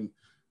hosting,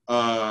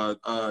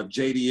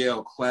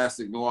 JDL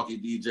Classic Milwaukee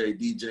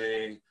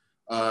DJing,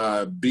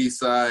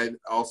 B-Side,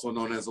 also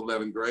known as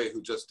 11 Gray,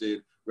 who just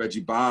did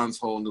Reggie Bond's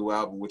whole new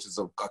album, which is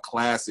a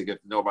classic if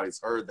nobody's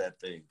heard that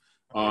thing.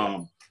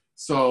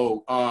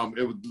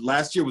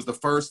 Last year was the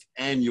first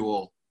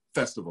annual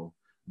festival.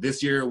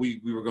 This year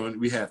we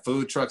had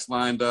food trucks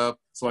lined up,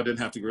 so I didn't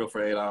have to grill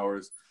for 8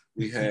 hours.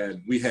 We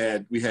had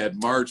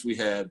merch, we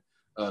had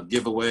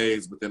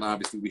giveaways, but then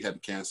obviously we had to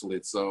cancel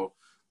it. So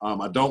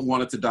I don't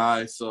want it to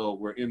die. So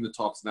we're in the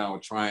talks now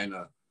and trying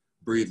to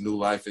breathe new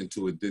life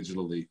into it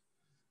digitally.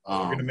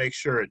 We're gonna make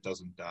sure it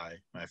doesn't die,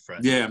 my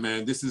friend. Yeah,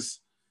 man. This is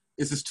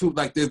too,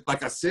 like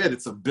I said,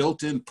 it's a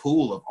built-in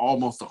pool of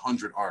almost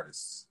 100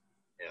 artists.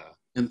 Yeah.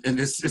 And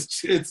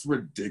it's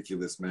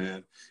ridiculous,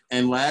 man.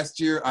 And last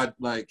year I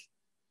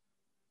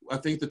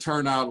think the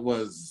turnout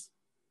was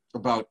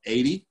about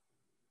 80.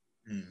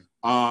 And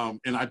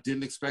I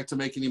didn't expect to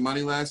make any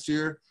money last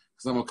year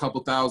because I'm a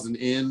couple thousand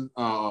into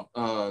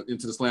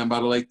the Land by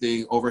the Lake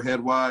thing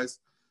overhead wise.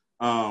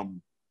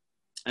 And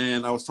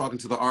I was talking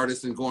to the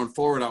artists, and going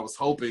forward, I was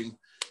hopefully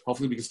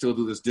we can still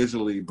do this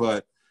digitally,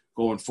 but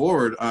going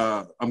forward,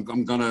 I'm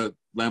gonna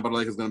Land by the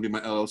Lake is gonna be my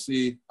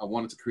LLC. I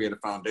wanted to create a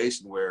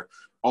foundation where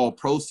all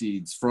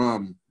proceeds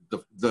from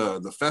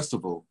the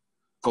festival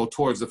go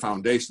towards the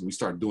foundation. We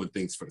start doing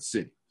things for the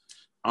city.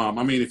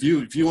 I mean, if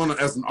you want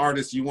to, as an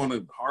artist, you want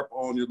to harp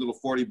on your little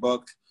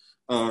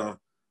 $40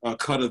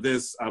 cut of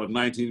this out of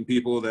 19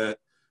 people that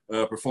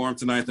perform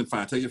tonight, then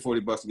fine, take your $40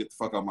 and get the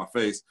fuck out of my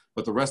face.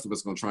 But the rest of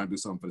us gonna try and do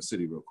something for the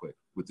city real quick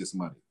with this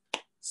money.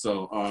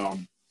 So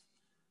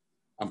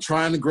I'm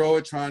trying to grow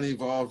it, trying to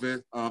evolve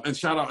it. And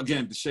shout out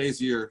again to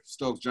Shazier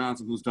Stokes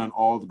Johnson, who's done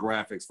all the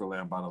graphics for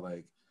Land by the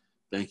Lake.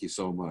 Thank you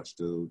so much,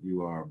 dude.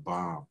 You are a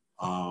bomb.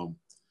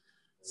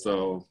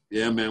 So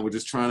yeah, man, we're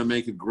just trying to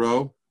make it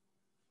grow.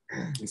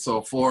 And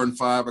so 4 and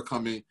 5 are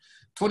coming.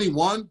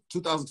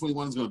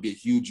 2021 is going to be a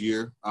huge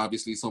year.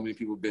 Obviously, so many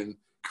people have been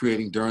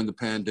creating during the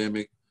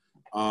pandemic.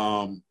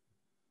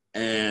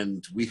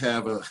 And we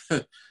have a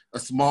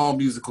small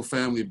musical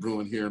family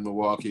brewing here in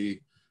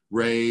Milwaukee.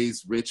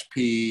 Raze, Rich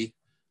P,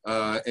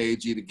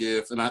 AG the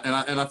Gift. And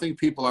I think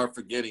people are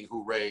forgetting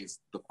who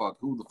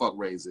the fuck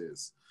Raze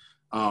is.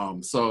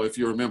 So if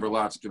you remember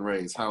Logic and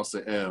Raze, House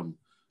of M,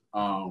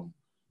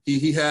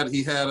 he had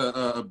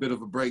a bit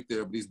of a break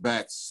there, but he's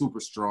back super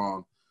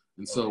strong.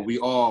 And so we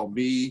all,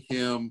 me,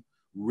 him,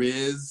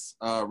 Riz,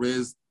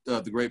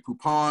 the Great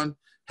Poupon,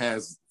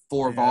 has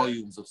 4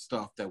 volumes of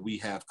stuff that we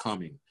have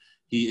coming.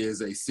 He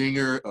is a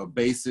singer, a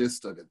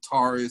bassist, a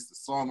guitarist,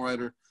 a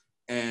songwriter,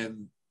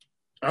 and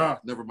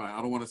never mind.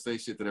 I don't want to say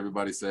shit that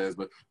everybody says,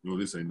 but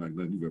this ain't like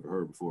nothing you've ever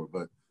heard before.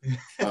 But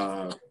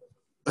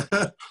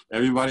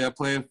everybody I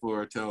played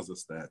for tells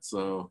us that.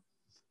 So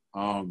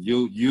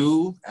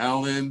you,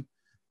 Alan,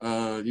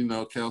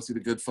 Kelsey,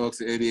 the good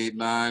folks at 88.9,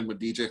 my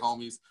DJ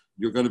homies,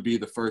 you're going to be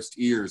the first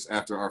ears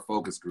after our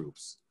focus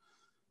groups.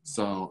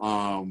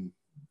 So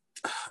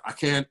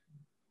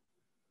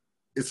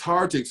it's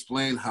hard to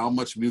explain how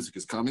much music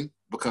is coming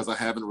because I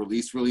haven't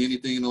released really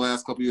anything in the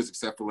last couple of years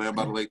except for Land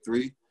by the Lake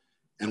 3.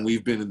 And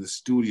we've been in the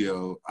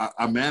studio.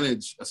 I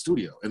manage a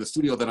studio. And the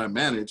studio that I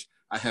manage,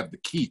 I have the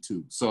key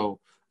to. So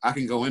I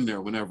can go in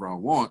there whenever I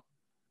want.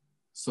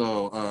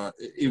 So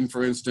even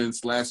for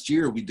instance, last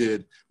year we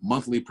did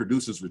monthly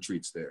producers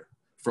retreats there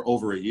for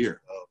over a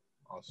year. Oh,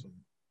 awesome.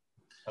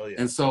 Hell yeah.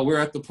 And so we're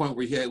at the point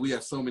where we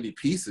have so many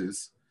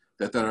pieces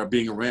that are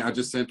being arranged. I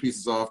just sent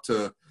pieces off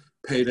to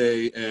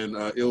Payday and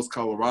Ills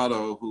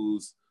Colorado,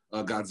 who's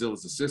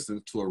Godzilla's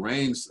assistant, to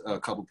arrange a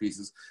couple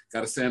pieces.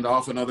 Got to send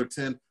off another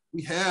 10.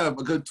 We have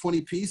a good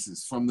 20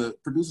 pieces from the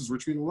producers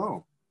retreat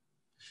alone.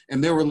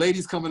 And there were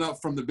ladies coming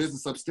up from the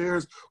business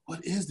upstairs.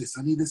 What is this?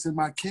 I need this in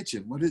my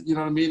kitchen. You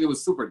know what I mean? It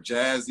was super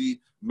jazzy,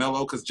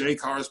 mellow, because Jay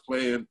Carr's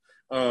playing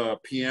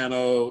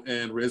piano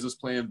and Riz is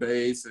playing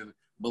bass and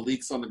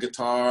Malik's on the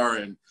guitar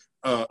and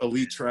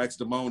Elite Tracks,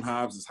 Damone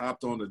Hobbs has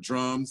hopped on the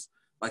drums.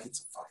 Like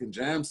it's a fucking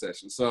jam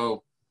session.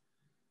 So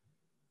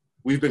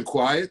we've been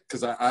quiet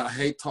because I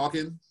hate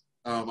talking.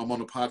 I'm on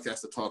a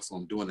podcast that talks, so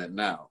I'm doing that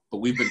now. But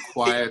we've been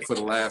quiet for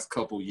the last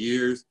couple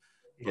years.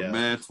 But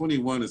man,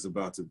 21 is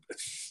about to...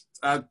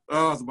 I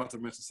was about to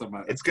mention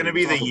something. It's going to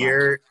be the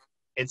year.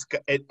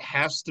 It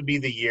has to be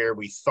the year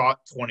we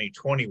thought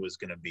 2020 was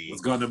going to be.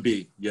 It's going to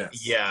be,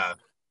 yes. Yeah.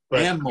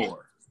 And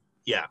more.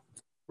 Yeah,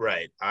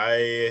 right.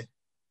 I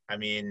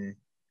mean,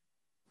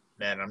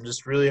 man, I'm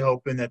just really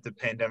hoping that the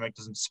pandemic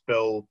doesn't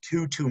spill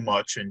too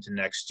much into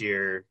next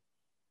year,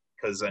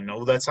 because I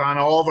know that's on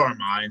all of our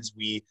minds.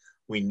 We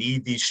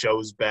need these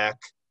shows back.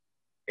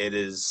 It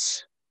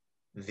is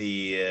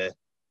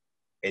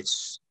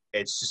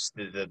it's just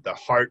the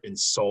heart and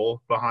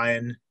soul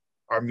behind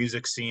our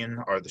music scene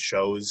are the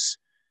shows,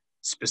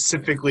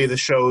 specifically the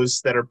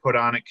shows that are put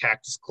on at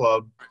Cactus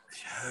Club.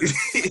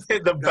 Yes.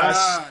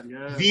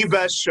 The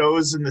best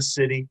shows in the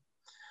city.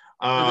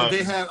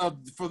 They have,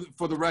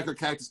 for the record,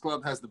 Cactus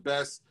Club has the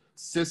best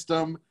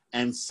system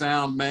and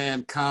sound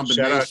man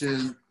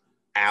combination.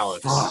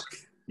 Alex. Fuck.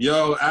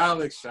 Yo,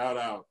 Alex, shout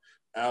out.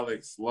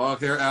 Alex, long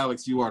hair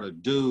Alex, you are the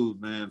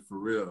dude, man, for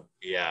real.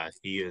 Yeah,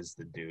 he is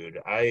the dude.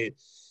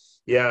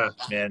 Yeah,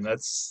 man,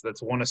 that's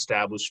one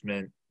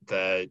establishment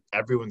that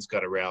everyone's got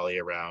to rally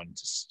around,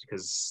 just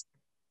because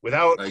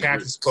without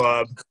Cactus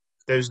Club,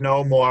 there's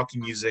no Milwaukee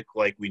music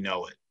like we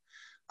know it.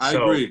 I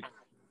agree.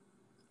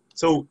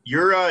 So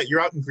you're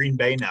out in Green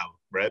Bay now,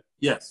 right?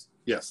 Yes.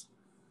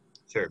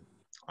 Sure.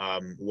 How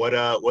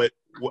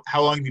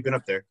long have you been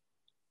up there?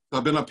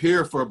 I've been up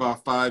here for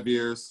about 5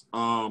 years.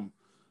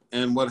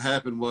 And what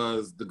happened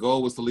was the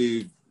goal was to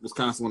leave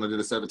Wisconsin when I did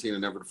a 17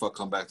 and never the fuck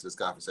come back to this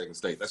godforsaken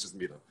state. That's just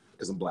me though,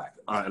 because I'm black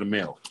and a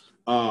male.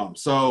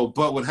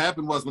 But what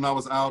happened was when I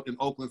was out in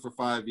Oakland for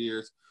 5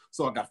 years,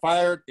 so I got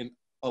fired in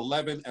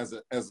 11 as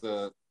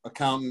a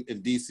accountant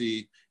in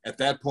DC. At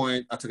that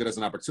point, I took it as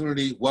an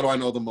opportunity. What do I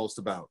know the most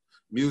about?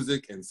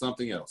 Music and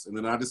something else. And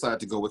then I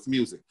decided to go with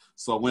music.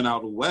 So I went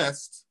out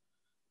west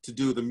to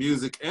do the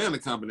music and a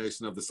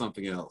combination of the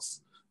something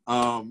else.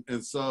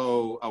 And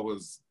so I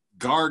was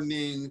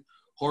gardening,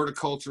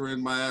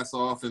 horticulturing my ass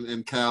off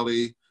in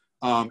Cali,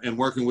 and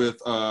working with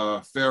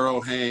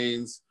Pharaoh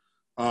Haynes,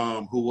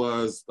 who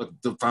was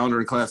the founder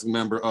and classic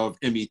member of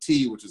MET,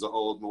 which is an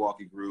old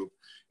Milwaukee group.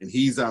 And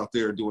he's out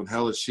there doing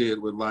hella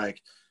shit with like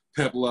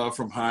Pep Love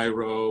from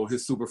Hyro.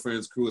 His Super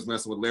Friends crew is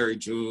messing with Larry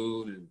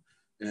June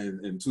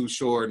and Too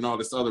Short and all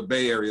this other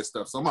Bay Area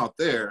stuff. So I'm out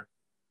there.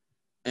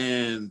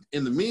 And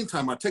in the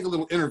meantime, I take a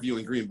little interview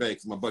in Green Bay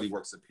because my buddy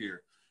works up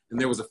here. And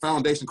there was a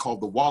foundation called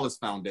the Wallace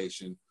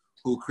Foundation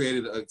who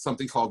created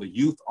something called the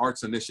Youth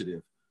Arts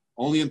Initiative,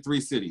 only in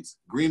 3 cities,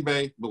 Green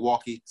Bay,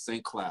 Milwaukee,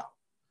 St. Cloud.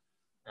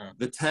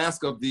 The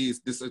task of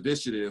this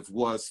initiative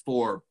was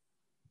for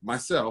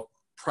myself,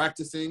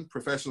 practicing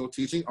professional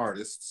teaching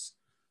artists,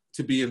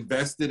 to be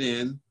invested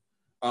in.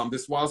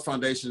 This Wallace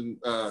Foundation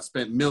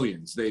spent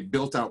millions. They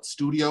built out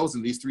studios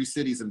in these 3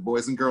 cities and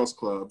boys and girls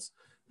clubs.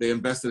 They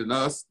invested in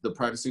us, the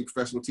practicing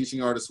professional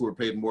teaching artists who were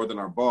paid more than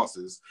our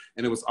bosses.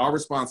 And it was our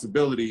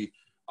responsibility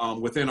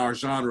within our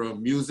genre,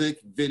 music,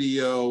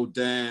 video,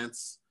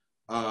 dance,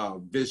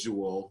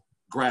 visual,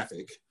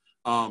 graphic,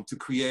 to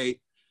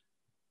create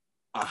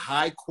a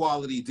high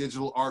quality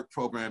digital art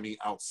programming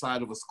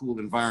outside of a school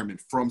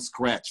environment from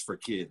scratch for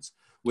kids,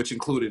 which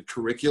included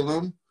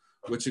curriculum,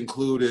 which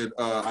included,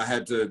 I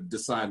had to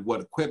decide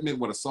what equipment,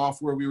 what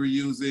software we were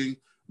using,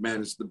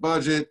 manage the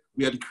budget.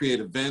 We had to create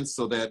events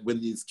so that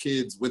when these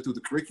kids went through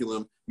the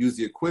curriculum, use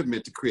the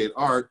equipment to create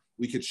art,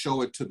 we could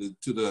show it to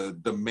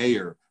the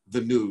mayor,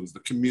 the news, the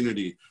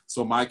community.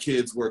 So my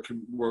kids were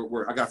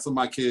I got some of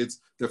my kids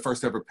their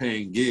first ever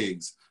paying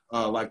gigs,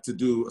 like to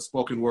do a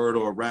spoken word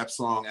or a rap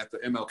song at the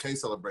MLK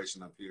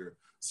celebration up here.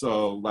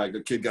 So like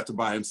a kid got to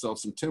buy himself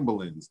some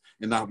Timberlands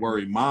and not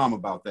worry mom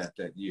about that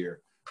year.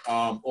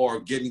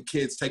 Or getting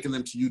kids, taking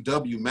them to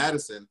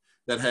UW-Madison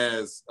that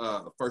has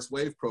a First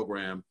Wave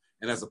program.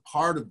 And as a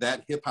part of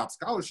that hip hop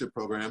scholarship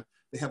program,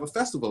 they have a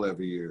festival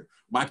every year.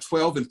 My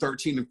 12 and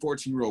 13 and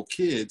 14-year-old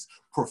kids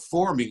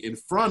performing in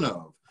front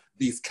of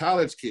these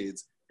college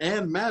kids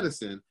and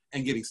Madison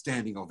and getting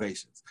standing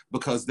ovations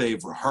because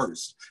they've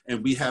rehearsed.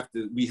 And we have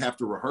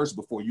to rehearse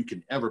before you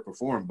can ever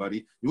perform,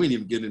 buddy. You ain't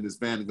even getting in this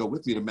van and go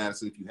with me to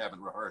Madison if you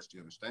haven't rehearsed, you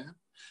understand?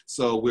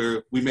 So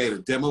we made a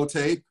demo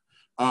tape.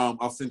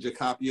 I'll send you a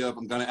copy of.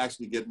 I'm gonna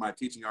actually get my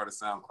teaching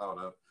artist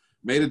SoundCloud up.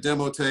 Made a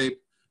demo tape.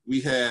 We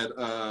had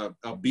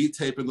a beat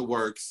tape in the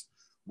works,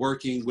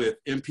 working with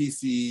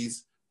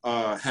MPCs,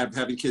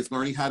 having kids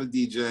learning how to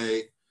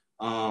DJ,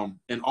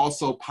 and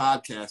also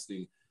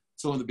podcasting.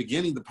 So in the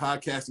beginning, the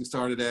podcasting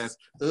started as,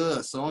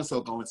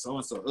 so-and-so going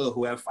so-and-so,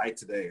 who had a fight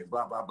today, and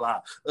blah, blah,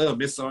 blah.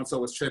 Miss so-and-so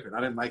was tripping.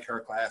 I didn't like her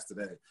class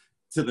today.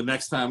 To the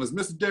next time was,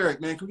 Mr. Derek,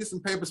 man, can we get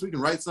some paper so we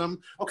can write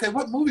something? Okay,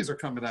 what movies are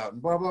coming out?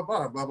 And blah, blah,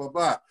 blah, blah, blah,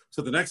 blah.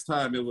 So the next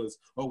time it was,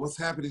 what's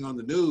happening on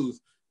the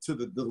news? To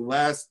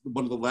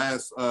one of the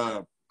last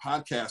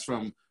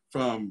podcasts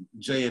from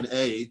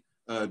J&A,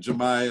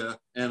 Jemiah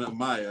and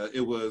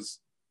Amaya,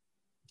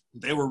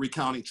 they were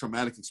recounting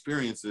traumatic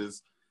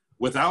experiences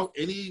without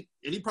any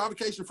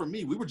provocation from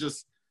me. We were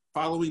just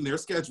following their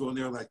schedule, and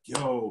they were like,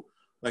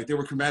 like they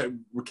were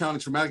recounting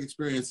traumatic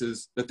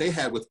experiences that they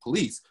had with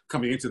police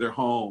coming into their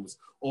homes,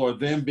 or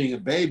them being a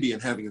baby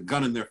and having a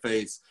gun in their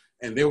face.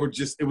 And they were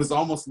it was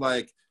almost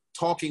like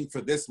talking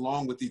for this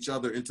long with each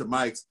other into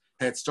mics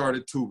had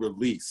started to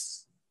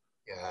release.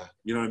 Yeah.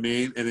 You know what I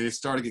mean? And then they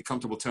started to get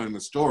comfortable telling the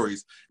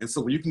stories. And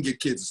so when you can get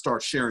kids to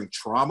start sharing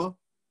trauma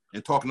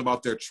and talking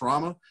about their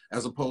trauma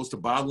as opposed to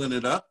bottling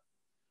it up,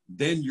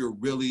 then you're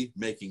really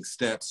making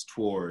steps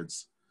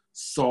towards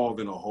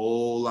solving a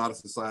whole lot of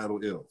societal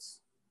ills.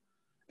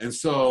 And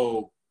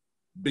so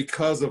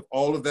because of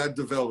all of that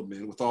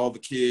development with all the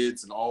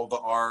kids and all the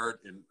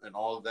art and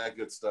all of that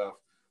good stuff,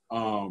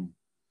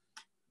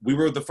 we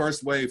were the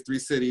First Wave, 3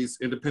 cities,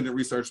 independent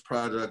research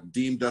project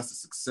deemed us a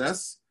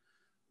success,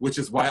 which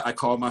is why I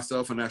call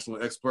myself a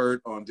national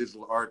expert on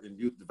digital art and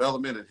youth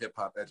development and hip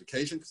hop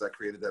education, because I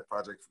created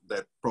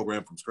that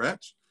program from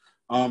scratch.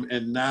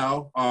 And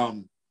now,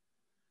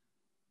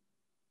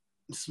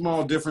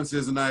 small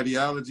differences in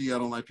ideology. I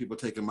don't like people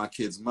taking my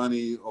kids'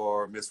 money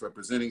or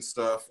misrepresenting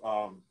stuff.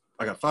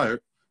 I got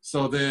fired.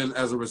 So then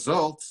as a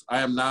result,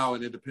 I am now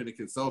an independent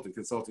consultant,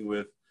 consulting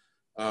with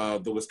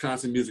the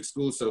Wisconsin Music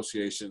School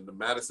Association, the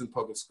Madison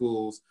Public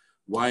Schools,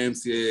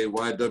 YMCA,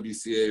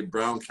 YWCA,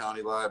 Brown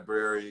County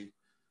Library,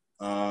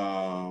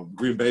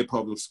 Green Bay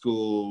Public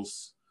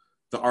Schools,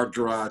 the Art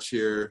Garage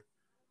here,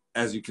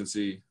 as you can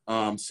see.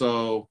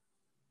 So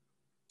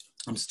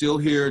I'm still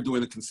here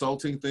doing the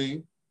consulting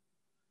thing.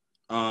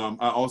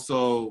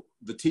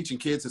 The teaching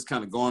kids has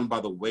kind of gone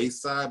by the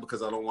wayside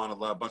because I don't want a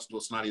bunch of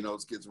little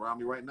snotty-nosed kids around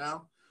me right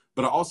now.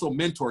 But I also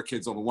mentor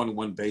kids on a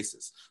one-on-one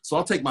basis. So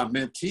I'll take my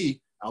mentee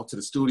out to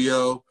the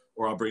studio,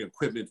 or I'll bring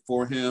equipment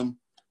for him.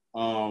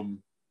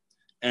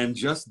 And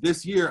just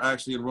this year, I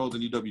actually enrolled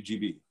in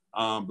UWGB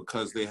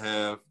because they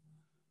have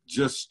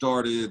just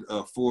started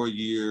a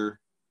 4-year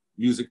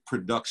music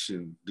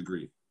production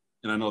degree.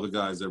 And I know the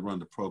guys that run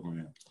the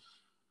program.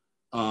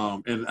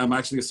 And I'm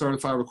actually a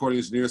certified recording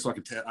engineer, so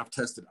I've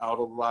tested out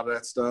a lot of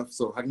that stuff.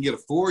 So I can get a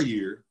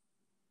 4-year,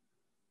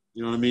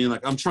 you know what I mean?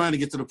 Like I'm trying to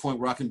get to the point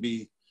where I can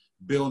be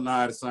Bill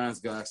Nye the Science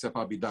Guy, except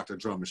I'll be Dr.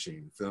 Drum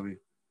Machine, you feel me?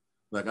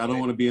 Like, I don't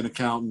want to be an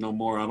accountant no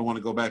more. I don't want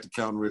to go back to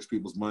counting rich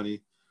people's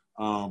money.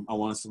 I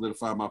want to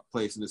solidify my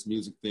place in this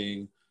music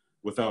thing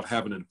without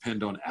having to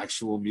depend on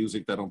actual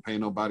music that don't pay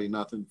nobody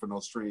nothing for no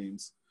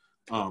streams.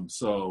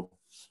 So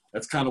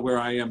that's kind of where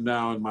I am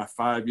now in my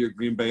 5-year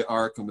Green Bay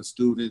arc. I'm a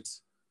student,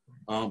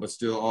 but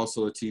still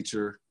also a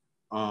teacher.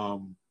 I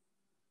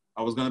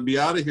was going to be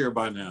out of here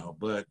by now,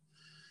 but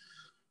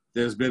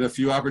there's been a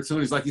few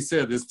opportunities. Like you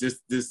said, there's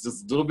just a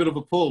little bit of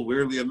a pull,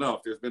 weirdly enough.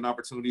 There's been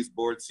opportunities,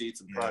 board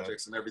seats and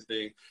projects and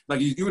everything.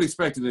 Like you would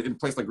expect in a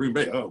place like Green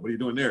Bay, oh, what are you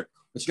doing there?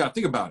 But you got to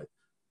think about it.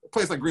 A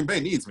place like Green Bay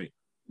needs me.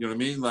 You know what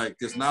I mean? Like,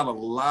 there's not a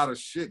lot of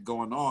shit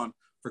going on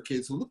for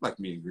kids who look like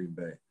me in Green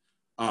Bay.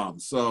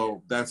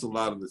 So that's a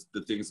lot of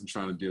the things I'm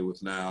trying to deal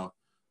with now.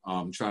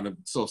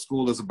 So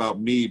school is about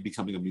me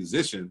becoming a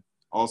musician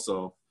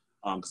also,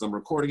 because I'm a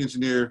recording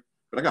engineer,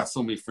 but I got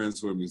so many friends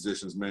who are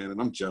musicians, man, and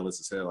I'm jealous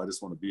as hell. I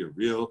just want to be a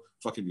real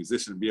fucking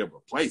musician and be able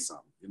to play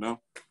something, you know?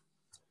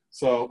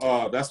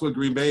 So that's what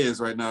Green Bay is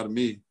right now to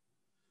me.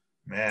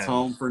 Man. It's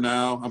home for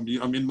now.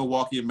 I'm in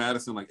Milwaukee and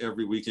Madison like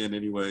every weekend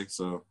anyway,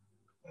 so.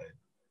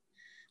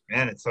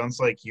 Man, it sounds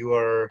like you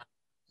are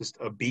just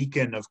a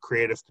beacon of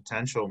creative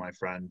potential, my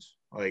friend.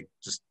 Like,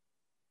 just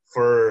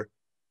for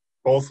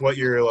both what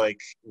you're like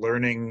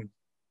learning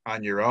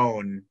on your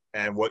own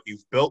and what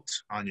you've built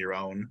on your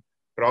own,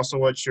 but also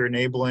what you're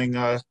enabling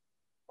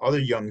other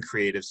young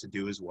creatives to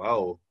do as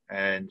well,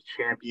 and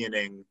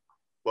championing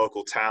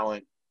local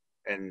talent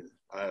and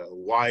a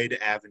wide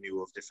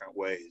avenue of different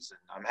ways. And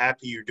I'm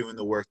happy you're doing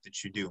the work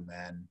that you do,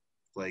 man.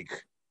 Like,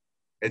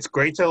 it's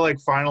great to like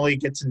finally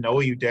get to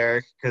know you,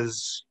 Derek,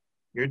 because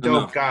you're a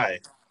dope guy.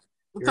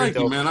 Well, thank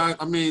you, man.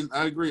 I mean,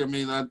 I agree. I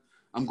mean,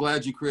 I'm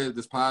glad you created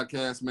this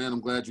podcast, man.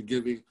 I'm glad you're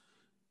giving,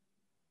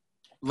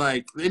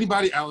 like,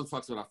 anybody Alan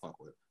fucks with, I fuck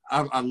with.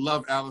 I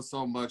love Alan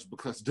so much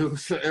because, dude,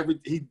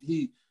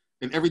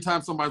 every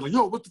time somebody's like,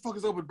 yo, what the fuck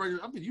is up with breaking?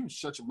 I mean, you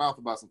shut your mouth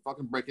about some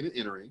fucking breaking and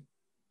entering.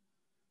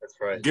 That's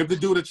right. Give the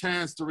dude a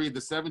chance to read the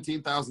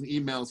 17,000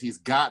 emails he's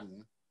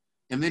gotten,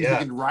 and then he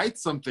can write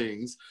some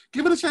things.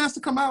 Give it a chance to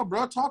come out,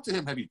 bro. Talk to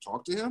him. Have you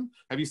talked to him?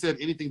 Have you said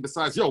anything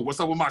besides, yo,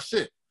 what's up with my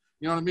shit?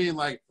 You know what I mean?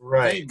 Like,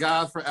 thank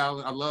God for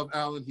Alan. I love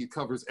Alan. He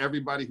covers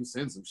everybody who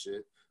sends him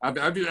shit. I've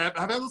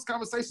had those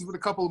conversations with a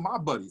couple of my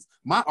buddies,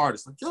 my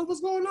artists. Like, yo, what's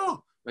going on?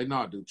 Like,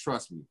 nah, dude,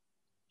 trust me.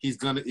 He's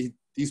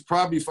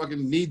probably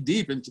fucking knee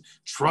deep and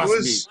trust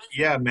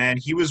me. Yeah, man.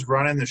 He was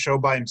running the show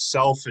by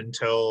himself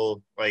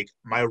until like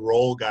my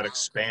role got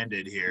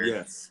expanded here.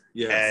 Yes.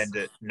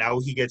 And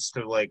now he gets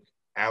to like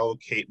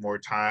allocate more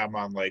time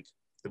on like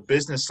the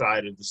business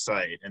side of the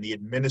site and the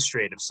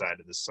administrative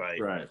side of the site.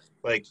 Right.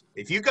 Like,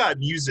 if you got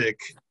music,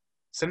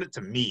 send it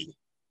to me.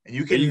 And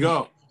you can. There you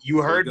go.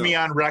 You heard me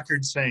on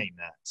record saying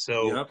that.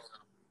 So,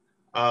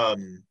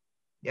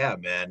 yeah,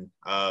 man.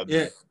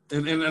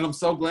 And I'm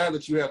so glad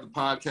that you have the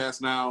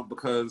podcast now,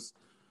 because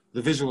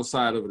the visual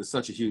side of it is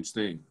such a huge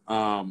thing.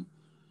 And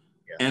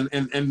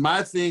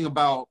my thing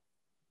about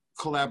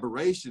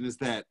collaboration is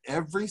that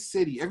every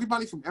city,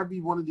 everybody from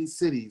every one of these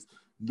cities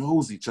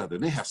knows each other.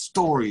 They have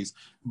stories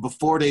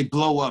before they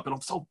blow up. And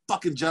I'm so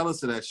fucking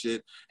jealous of that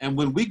shit. And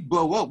when we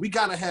blow up, we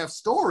got to have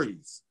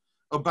stories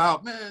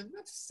about, man,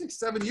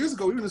 6-7 years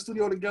ago, we were in the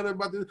studio together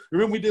about this.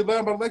 Remember we did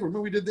Land by the Lake?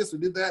 Remember we did this, we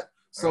did that?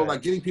 So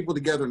like getting people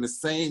together in the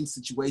same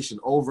situation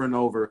over and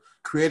over,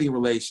 creating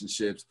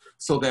relationships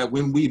so that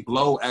when we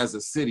blow as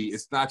a city,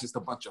 it's not just a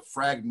bunch of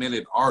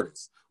fragmented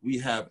artists. We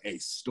have a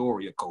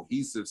story, a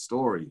cohesive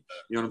story.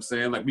 You know what I'm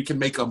saying? Like, we can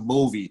make a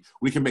movie.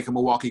 We can make a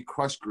Milwaukee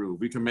Crush Groove.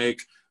 We can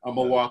make a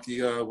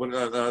Milwaukee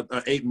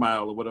 8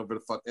 Mile or whatever the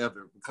fuck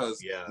ever,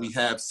 because we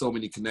have so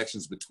many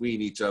connections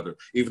between each other,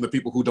 even the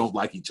people who don't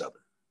like each other.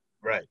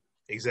 Right,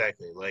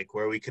 exactly. Like,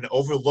 where we can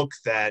overlook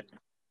that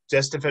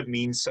just if it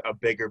means a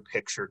bigger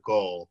picture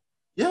goal.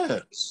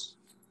 Yes.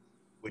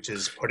 Which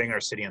is putting our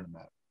city on the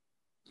map.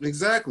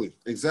 Exactly,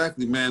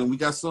 man. And we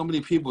got so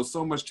many people,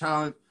 so much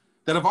talent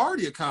that have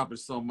already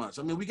accomplished so much.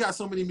 I mean, we got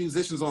so many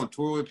musicians on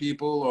tour with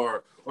people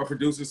or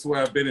producers who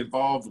have been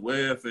involved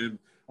with, and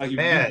like you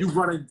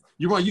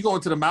go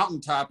into the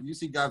mountaintop and you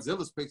see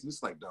Godzilla's pics, and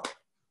it's like, dog.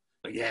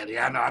 Like,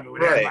 I know, I've been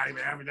with everybody,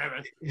 man.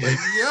 Like,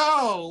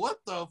 yo, what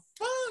the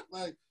fuck?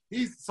 Like,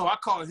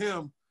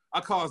 I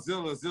call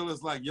Zilla.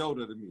 Zilla's like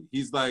Yoda to me.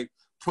 He's like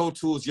Pro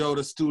Tools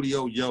Yoda,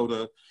 Studio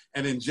Yoda.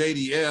 And then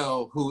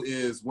JDL, who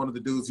is one of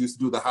the dudes who used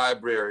to do the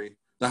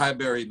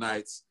Highbury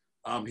Nights,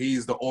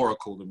 he's the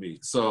Oracle to me.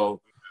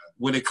 So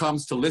when it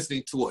comes to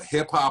listening to a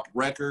hip hop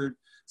record,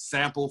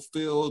 sample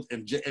filled,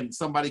 and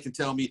somebody can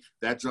tell me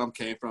that drum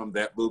came from,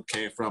 that loop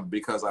came from,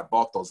 because I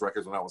bought those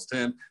records when I was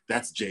 10,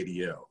 that's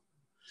JDL.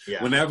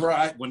 Yeah. Whenever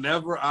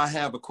I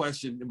have a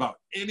question about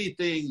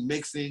anything,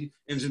 mixing,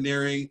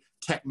 engineering,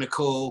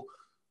 technical,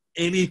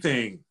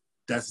 anything,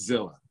 that's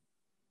Zilla.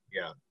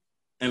 Yeah.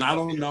 And I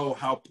don't know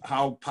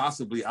how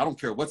possibly, I don't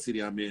care what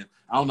city I'm in,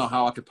 I don't know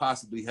how I could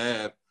possibly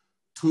have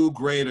two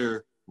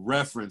greater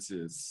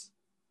references,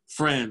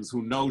 friends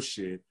who know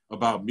shit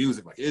about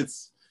music. Like,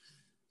 it's,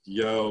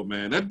 yo,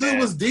 man, that dude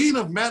was dean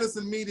of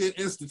Madison Media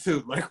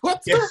Institute. Like,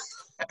 what the?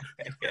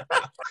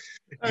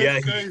 Yeah,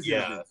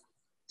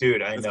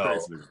 Dude, I That's know.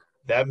 crazy.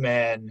 That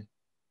man,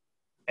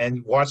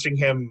 and watching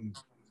him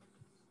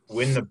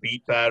win the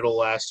beat battle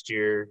last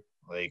year,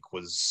 like,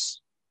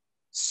 was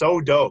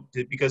so dope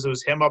because it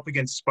was him up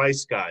against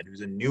Spice God, who's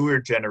a newer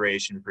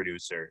generation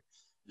producer.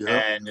 Yep.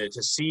 And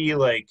to see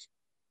like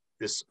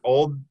this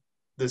old,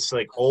 this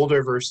like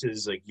older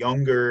versus like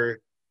younger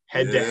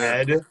head to Yeah.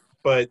 head,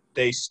 but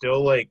they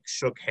still like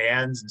shook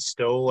hands and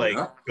still like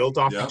Yep. built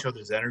off Yep. each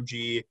other's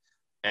energy.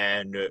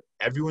 And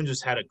everyone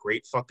just had a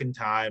great fucking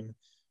time.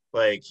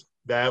 Like,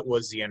 that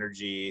was the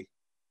energy,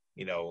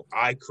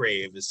 I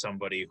crave as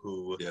somebody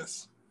who,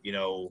 Yes.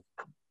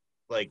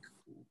 like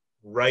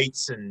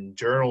writes and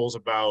journals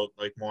about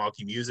like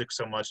Milwaukee music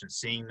so much, and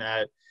seeing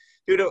that,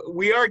 dude,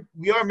 we are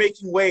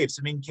making waves.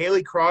 I mean,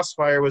 Kaylee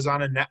Crossfire was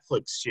on a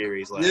Netflix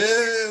series last year.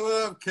 Yeah,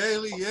 what up,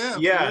 Kaylee? Yeah,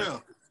 Yeah, for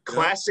real.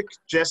 Classic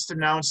just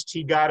announced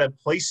he got a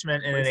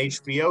placement in an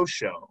HBO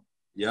show.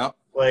 Yep.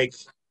 Like,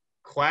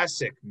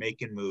 Classic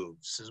making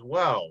moves as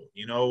well.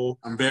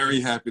 I'm very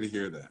happy to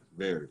hear that.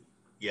 Very.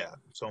 Yeah,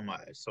 so am I.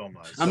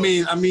 I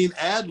mean,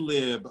 ad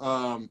lib.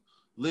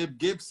 Lib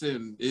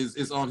Gibson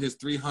is on his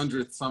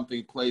 300th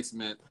something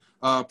placement.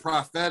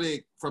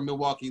 Prophetic from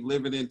Milwaukee,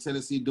 living in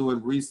Tennessee,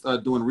 doing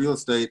real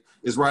estate,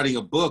 is writing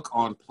a book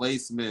on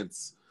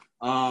placements.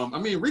 I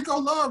mean, Rico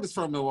Love is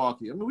from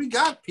Milwaukee. I mean, we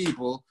got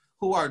people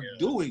who are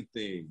doing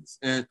things.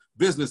 And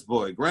Business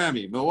Boy,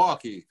 Grammy,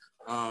 Milwaukee.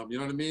 You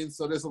know what I mean?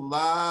 So there's a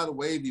lot of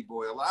Wavy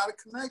Boy, a lot of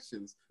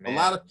connections, Man. a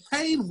lot of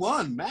Payne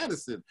One,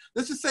 Madison.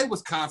 Let's just say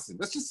Wisconsin.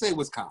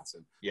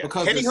 Yeah,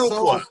 Because Kenny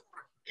Hoopla.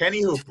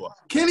 Kenny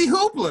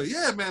Hoopla,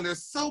 yeah, man.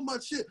 There's so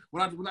much shit.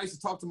 When I used to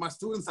talk to my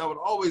students, I would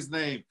always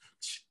name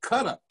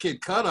Cut Up.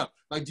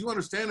 Like, do you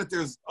understand that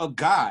there's a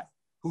guy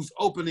who's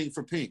opening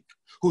for Pink,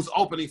 who's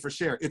opening for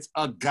Cher? It's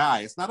a guy.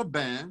 It's not a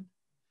band.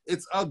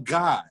 It's a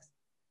guy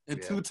and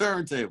two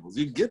turntables.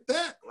 You get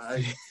that?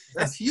 Like,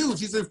 that's huge.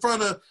 He's in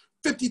front of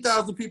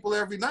 50,000 people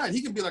every night.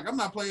 He can be like, I'm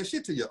not playing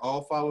shit to you.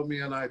 All follow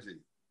me on IG.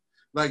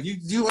 Like,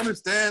 you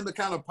understand the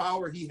kind of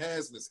power he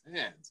has in his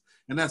hands.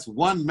 And that's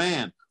one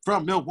man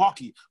from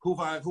Milwaukee who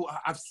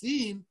I've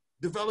seen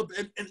develop,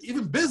 and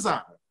even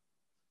Bizarre,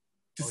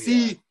 to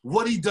see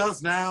what he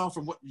does now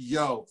from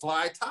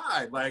Fly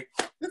Tide. Like,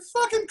 it's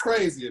fucking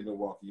crazy in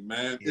Milwaukee,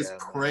 man. Yeah, it's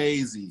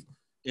crazy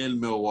in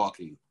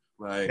Milwaukee.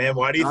 Like, man,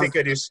 why do you think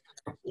I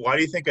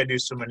do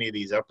so many of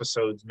these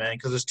episodes, man?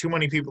 Because there's too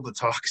many people to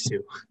talk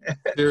to.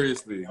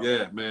 Seriously,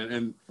 yeah, man.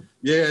 And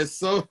it's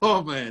so,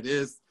 man,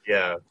 it's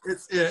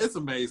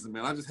amazing,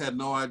 man. I just had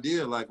no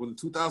idea. Like, when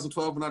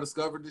 2012, when I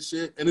discovered this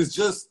shit, and it's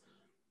just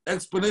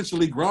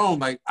exponentially grown.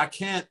 Like, I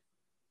can't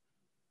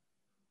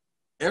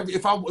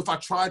if I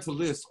tried to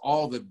list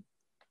all the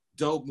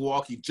dope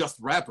Milwaukee just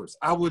rappers,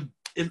 I would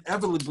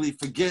inevitably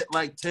forget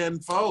like 10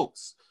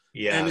 folks.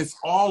 Yeah. And it's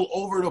all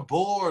over the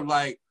board.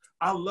 Like,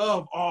 I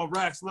love All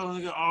Racks,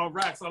 All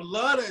Racks. I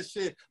love that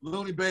shit.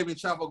 Looney Baby and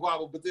Chapo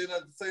Guapo. But then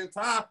at the same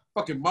time,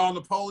 fucking Mal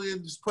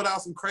Napoleon just put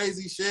out some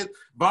crazy shit.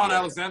 Von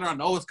Alexander, I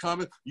know it's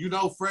coming.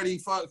 Freddie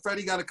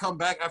got to come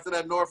back after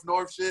that North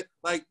shit.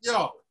 Like,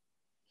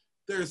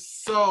 there's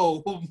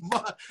so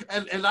much.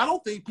 And I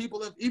don't think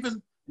people have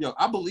even,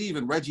 I believe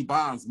in Reggie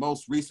Bond's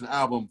most recent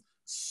album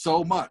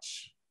so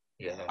much.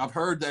 Yeah. I've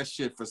heard that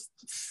shit for,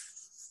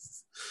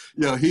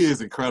 he is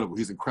incredible.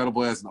 He's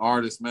incredible as an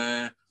artist,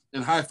 man.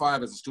 And High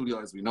Five as a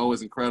studio, as we know,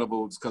 is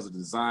incredible just because of the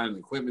design and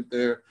equipment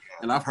there.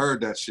 And I've heard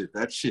that shit.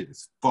 That shit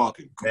is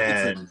fucking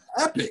man. It's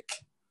epic.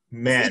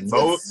 Man,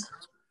 Most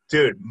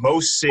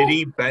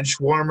City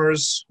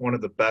Benchwarmers, one of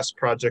the best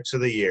projects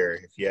of the year,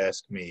 if you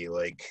ask me.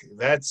 Like,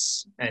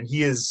 and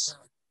he is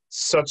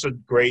such a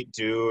great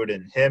dude,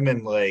 and him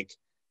and like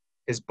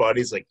his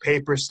buddies like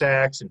Paper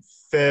Stacks and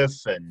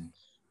Fifth and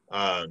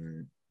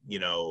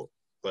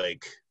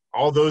like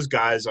all those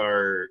guys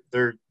they're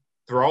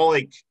all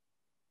like,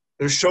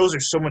 their shows are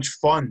so much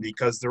fun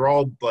because they're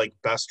all like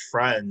best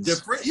friends.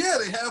 Yeah,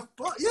 they have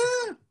fun.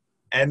 Yeah.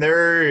 And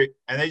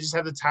they just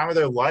have the time of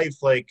their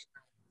life, like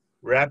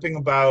rapping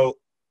about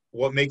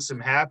what makes them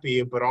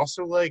happy, but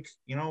also like,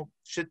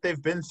 shit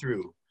they've been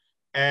through.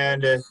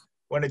 And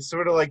when it's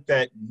sort of like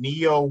that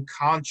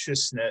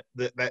neo-consciousness,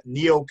 that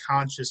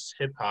neo-conscious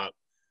hip hop,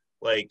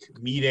 like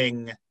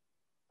meeting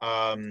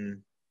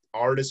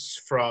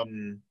artists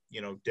from,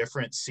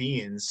 different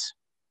scenes,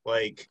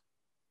 like,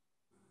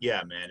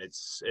 yeah, man,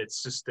 it's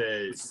just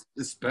it's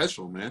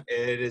special, man.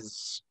 It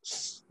is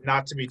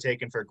not to be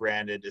taken for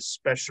granted,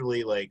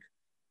 especially like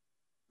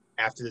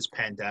after this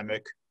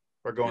pandemic.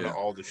 We're going to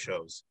all the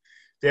shows.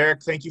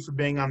 Derek, thank you for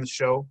being on the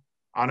show.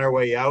 On our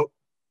way out,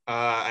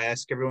 I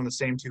ask everyone the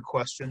same two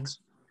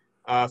questions.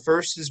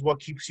 First is, what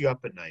keeps you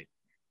up at night?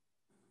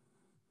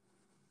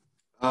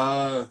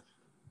 I'm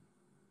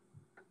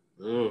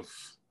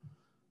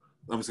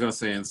just gonna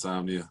say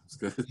insomnia.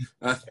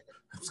 I'm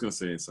just gonna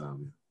say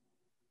insomnia.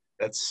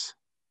 That's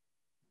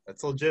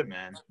legit,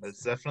 man.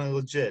 That's definitely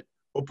legit.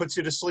 What puts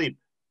you to sleep?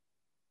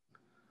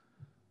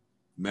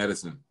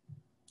 Medicine.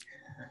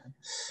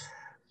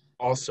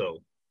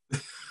 Also,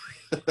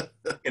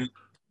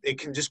 it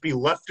can just be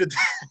left at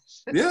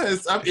that. Yeah,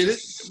 it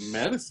is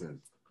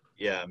medicine.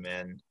 Yeah,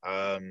 man.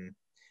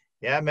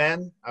 Yeah,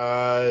 man.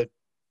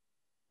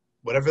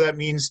 Whatever that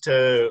means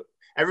to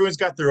everyone's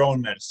got their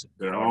own medicine.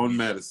 Their own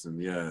medicine,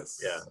 yes.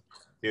 Yeah.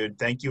 Dude,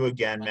 thank you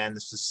again, man.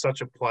 This is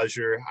such a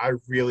pleasure. I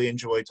really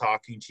enjoy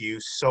talking to you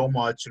so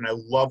much, and I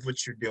love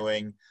what you're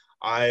doing.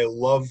 I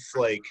love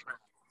like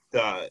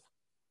the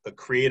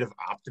creative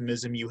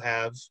optimism you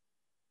have,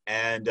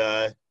 and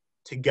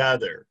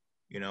together,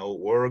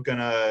 we're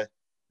gonna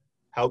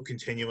help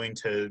continuing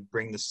to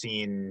bring the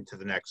scene to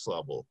the next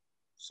level.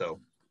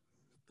 So.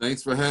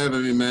 Thanks for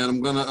having me, man.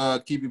 I'm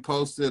gonna keep you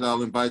posted.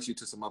 I'll invite you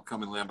to some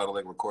upcoming Land by the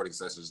Lake recording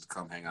sessions to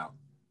come hang out.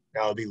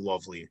 That would be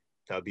lovely.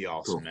 That would be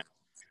awesome, Cool. man.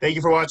 Thank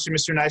you for watching,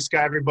 Mr. Nice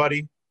Guy,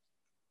 everybody.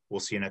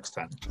 We'll see you next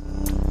time.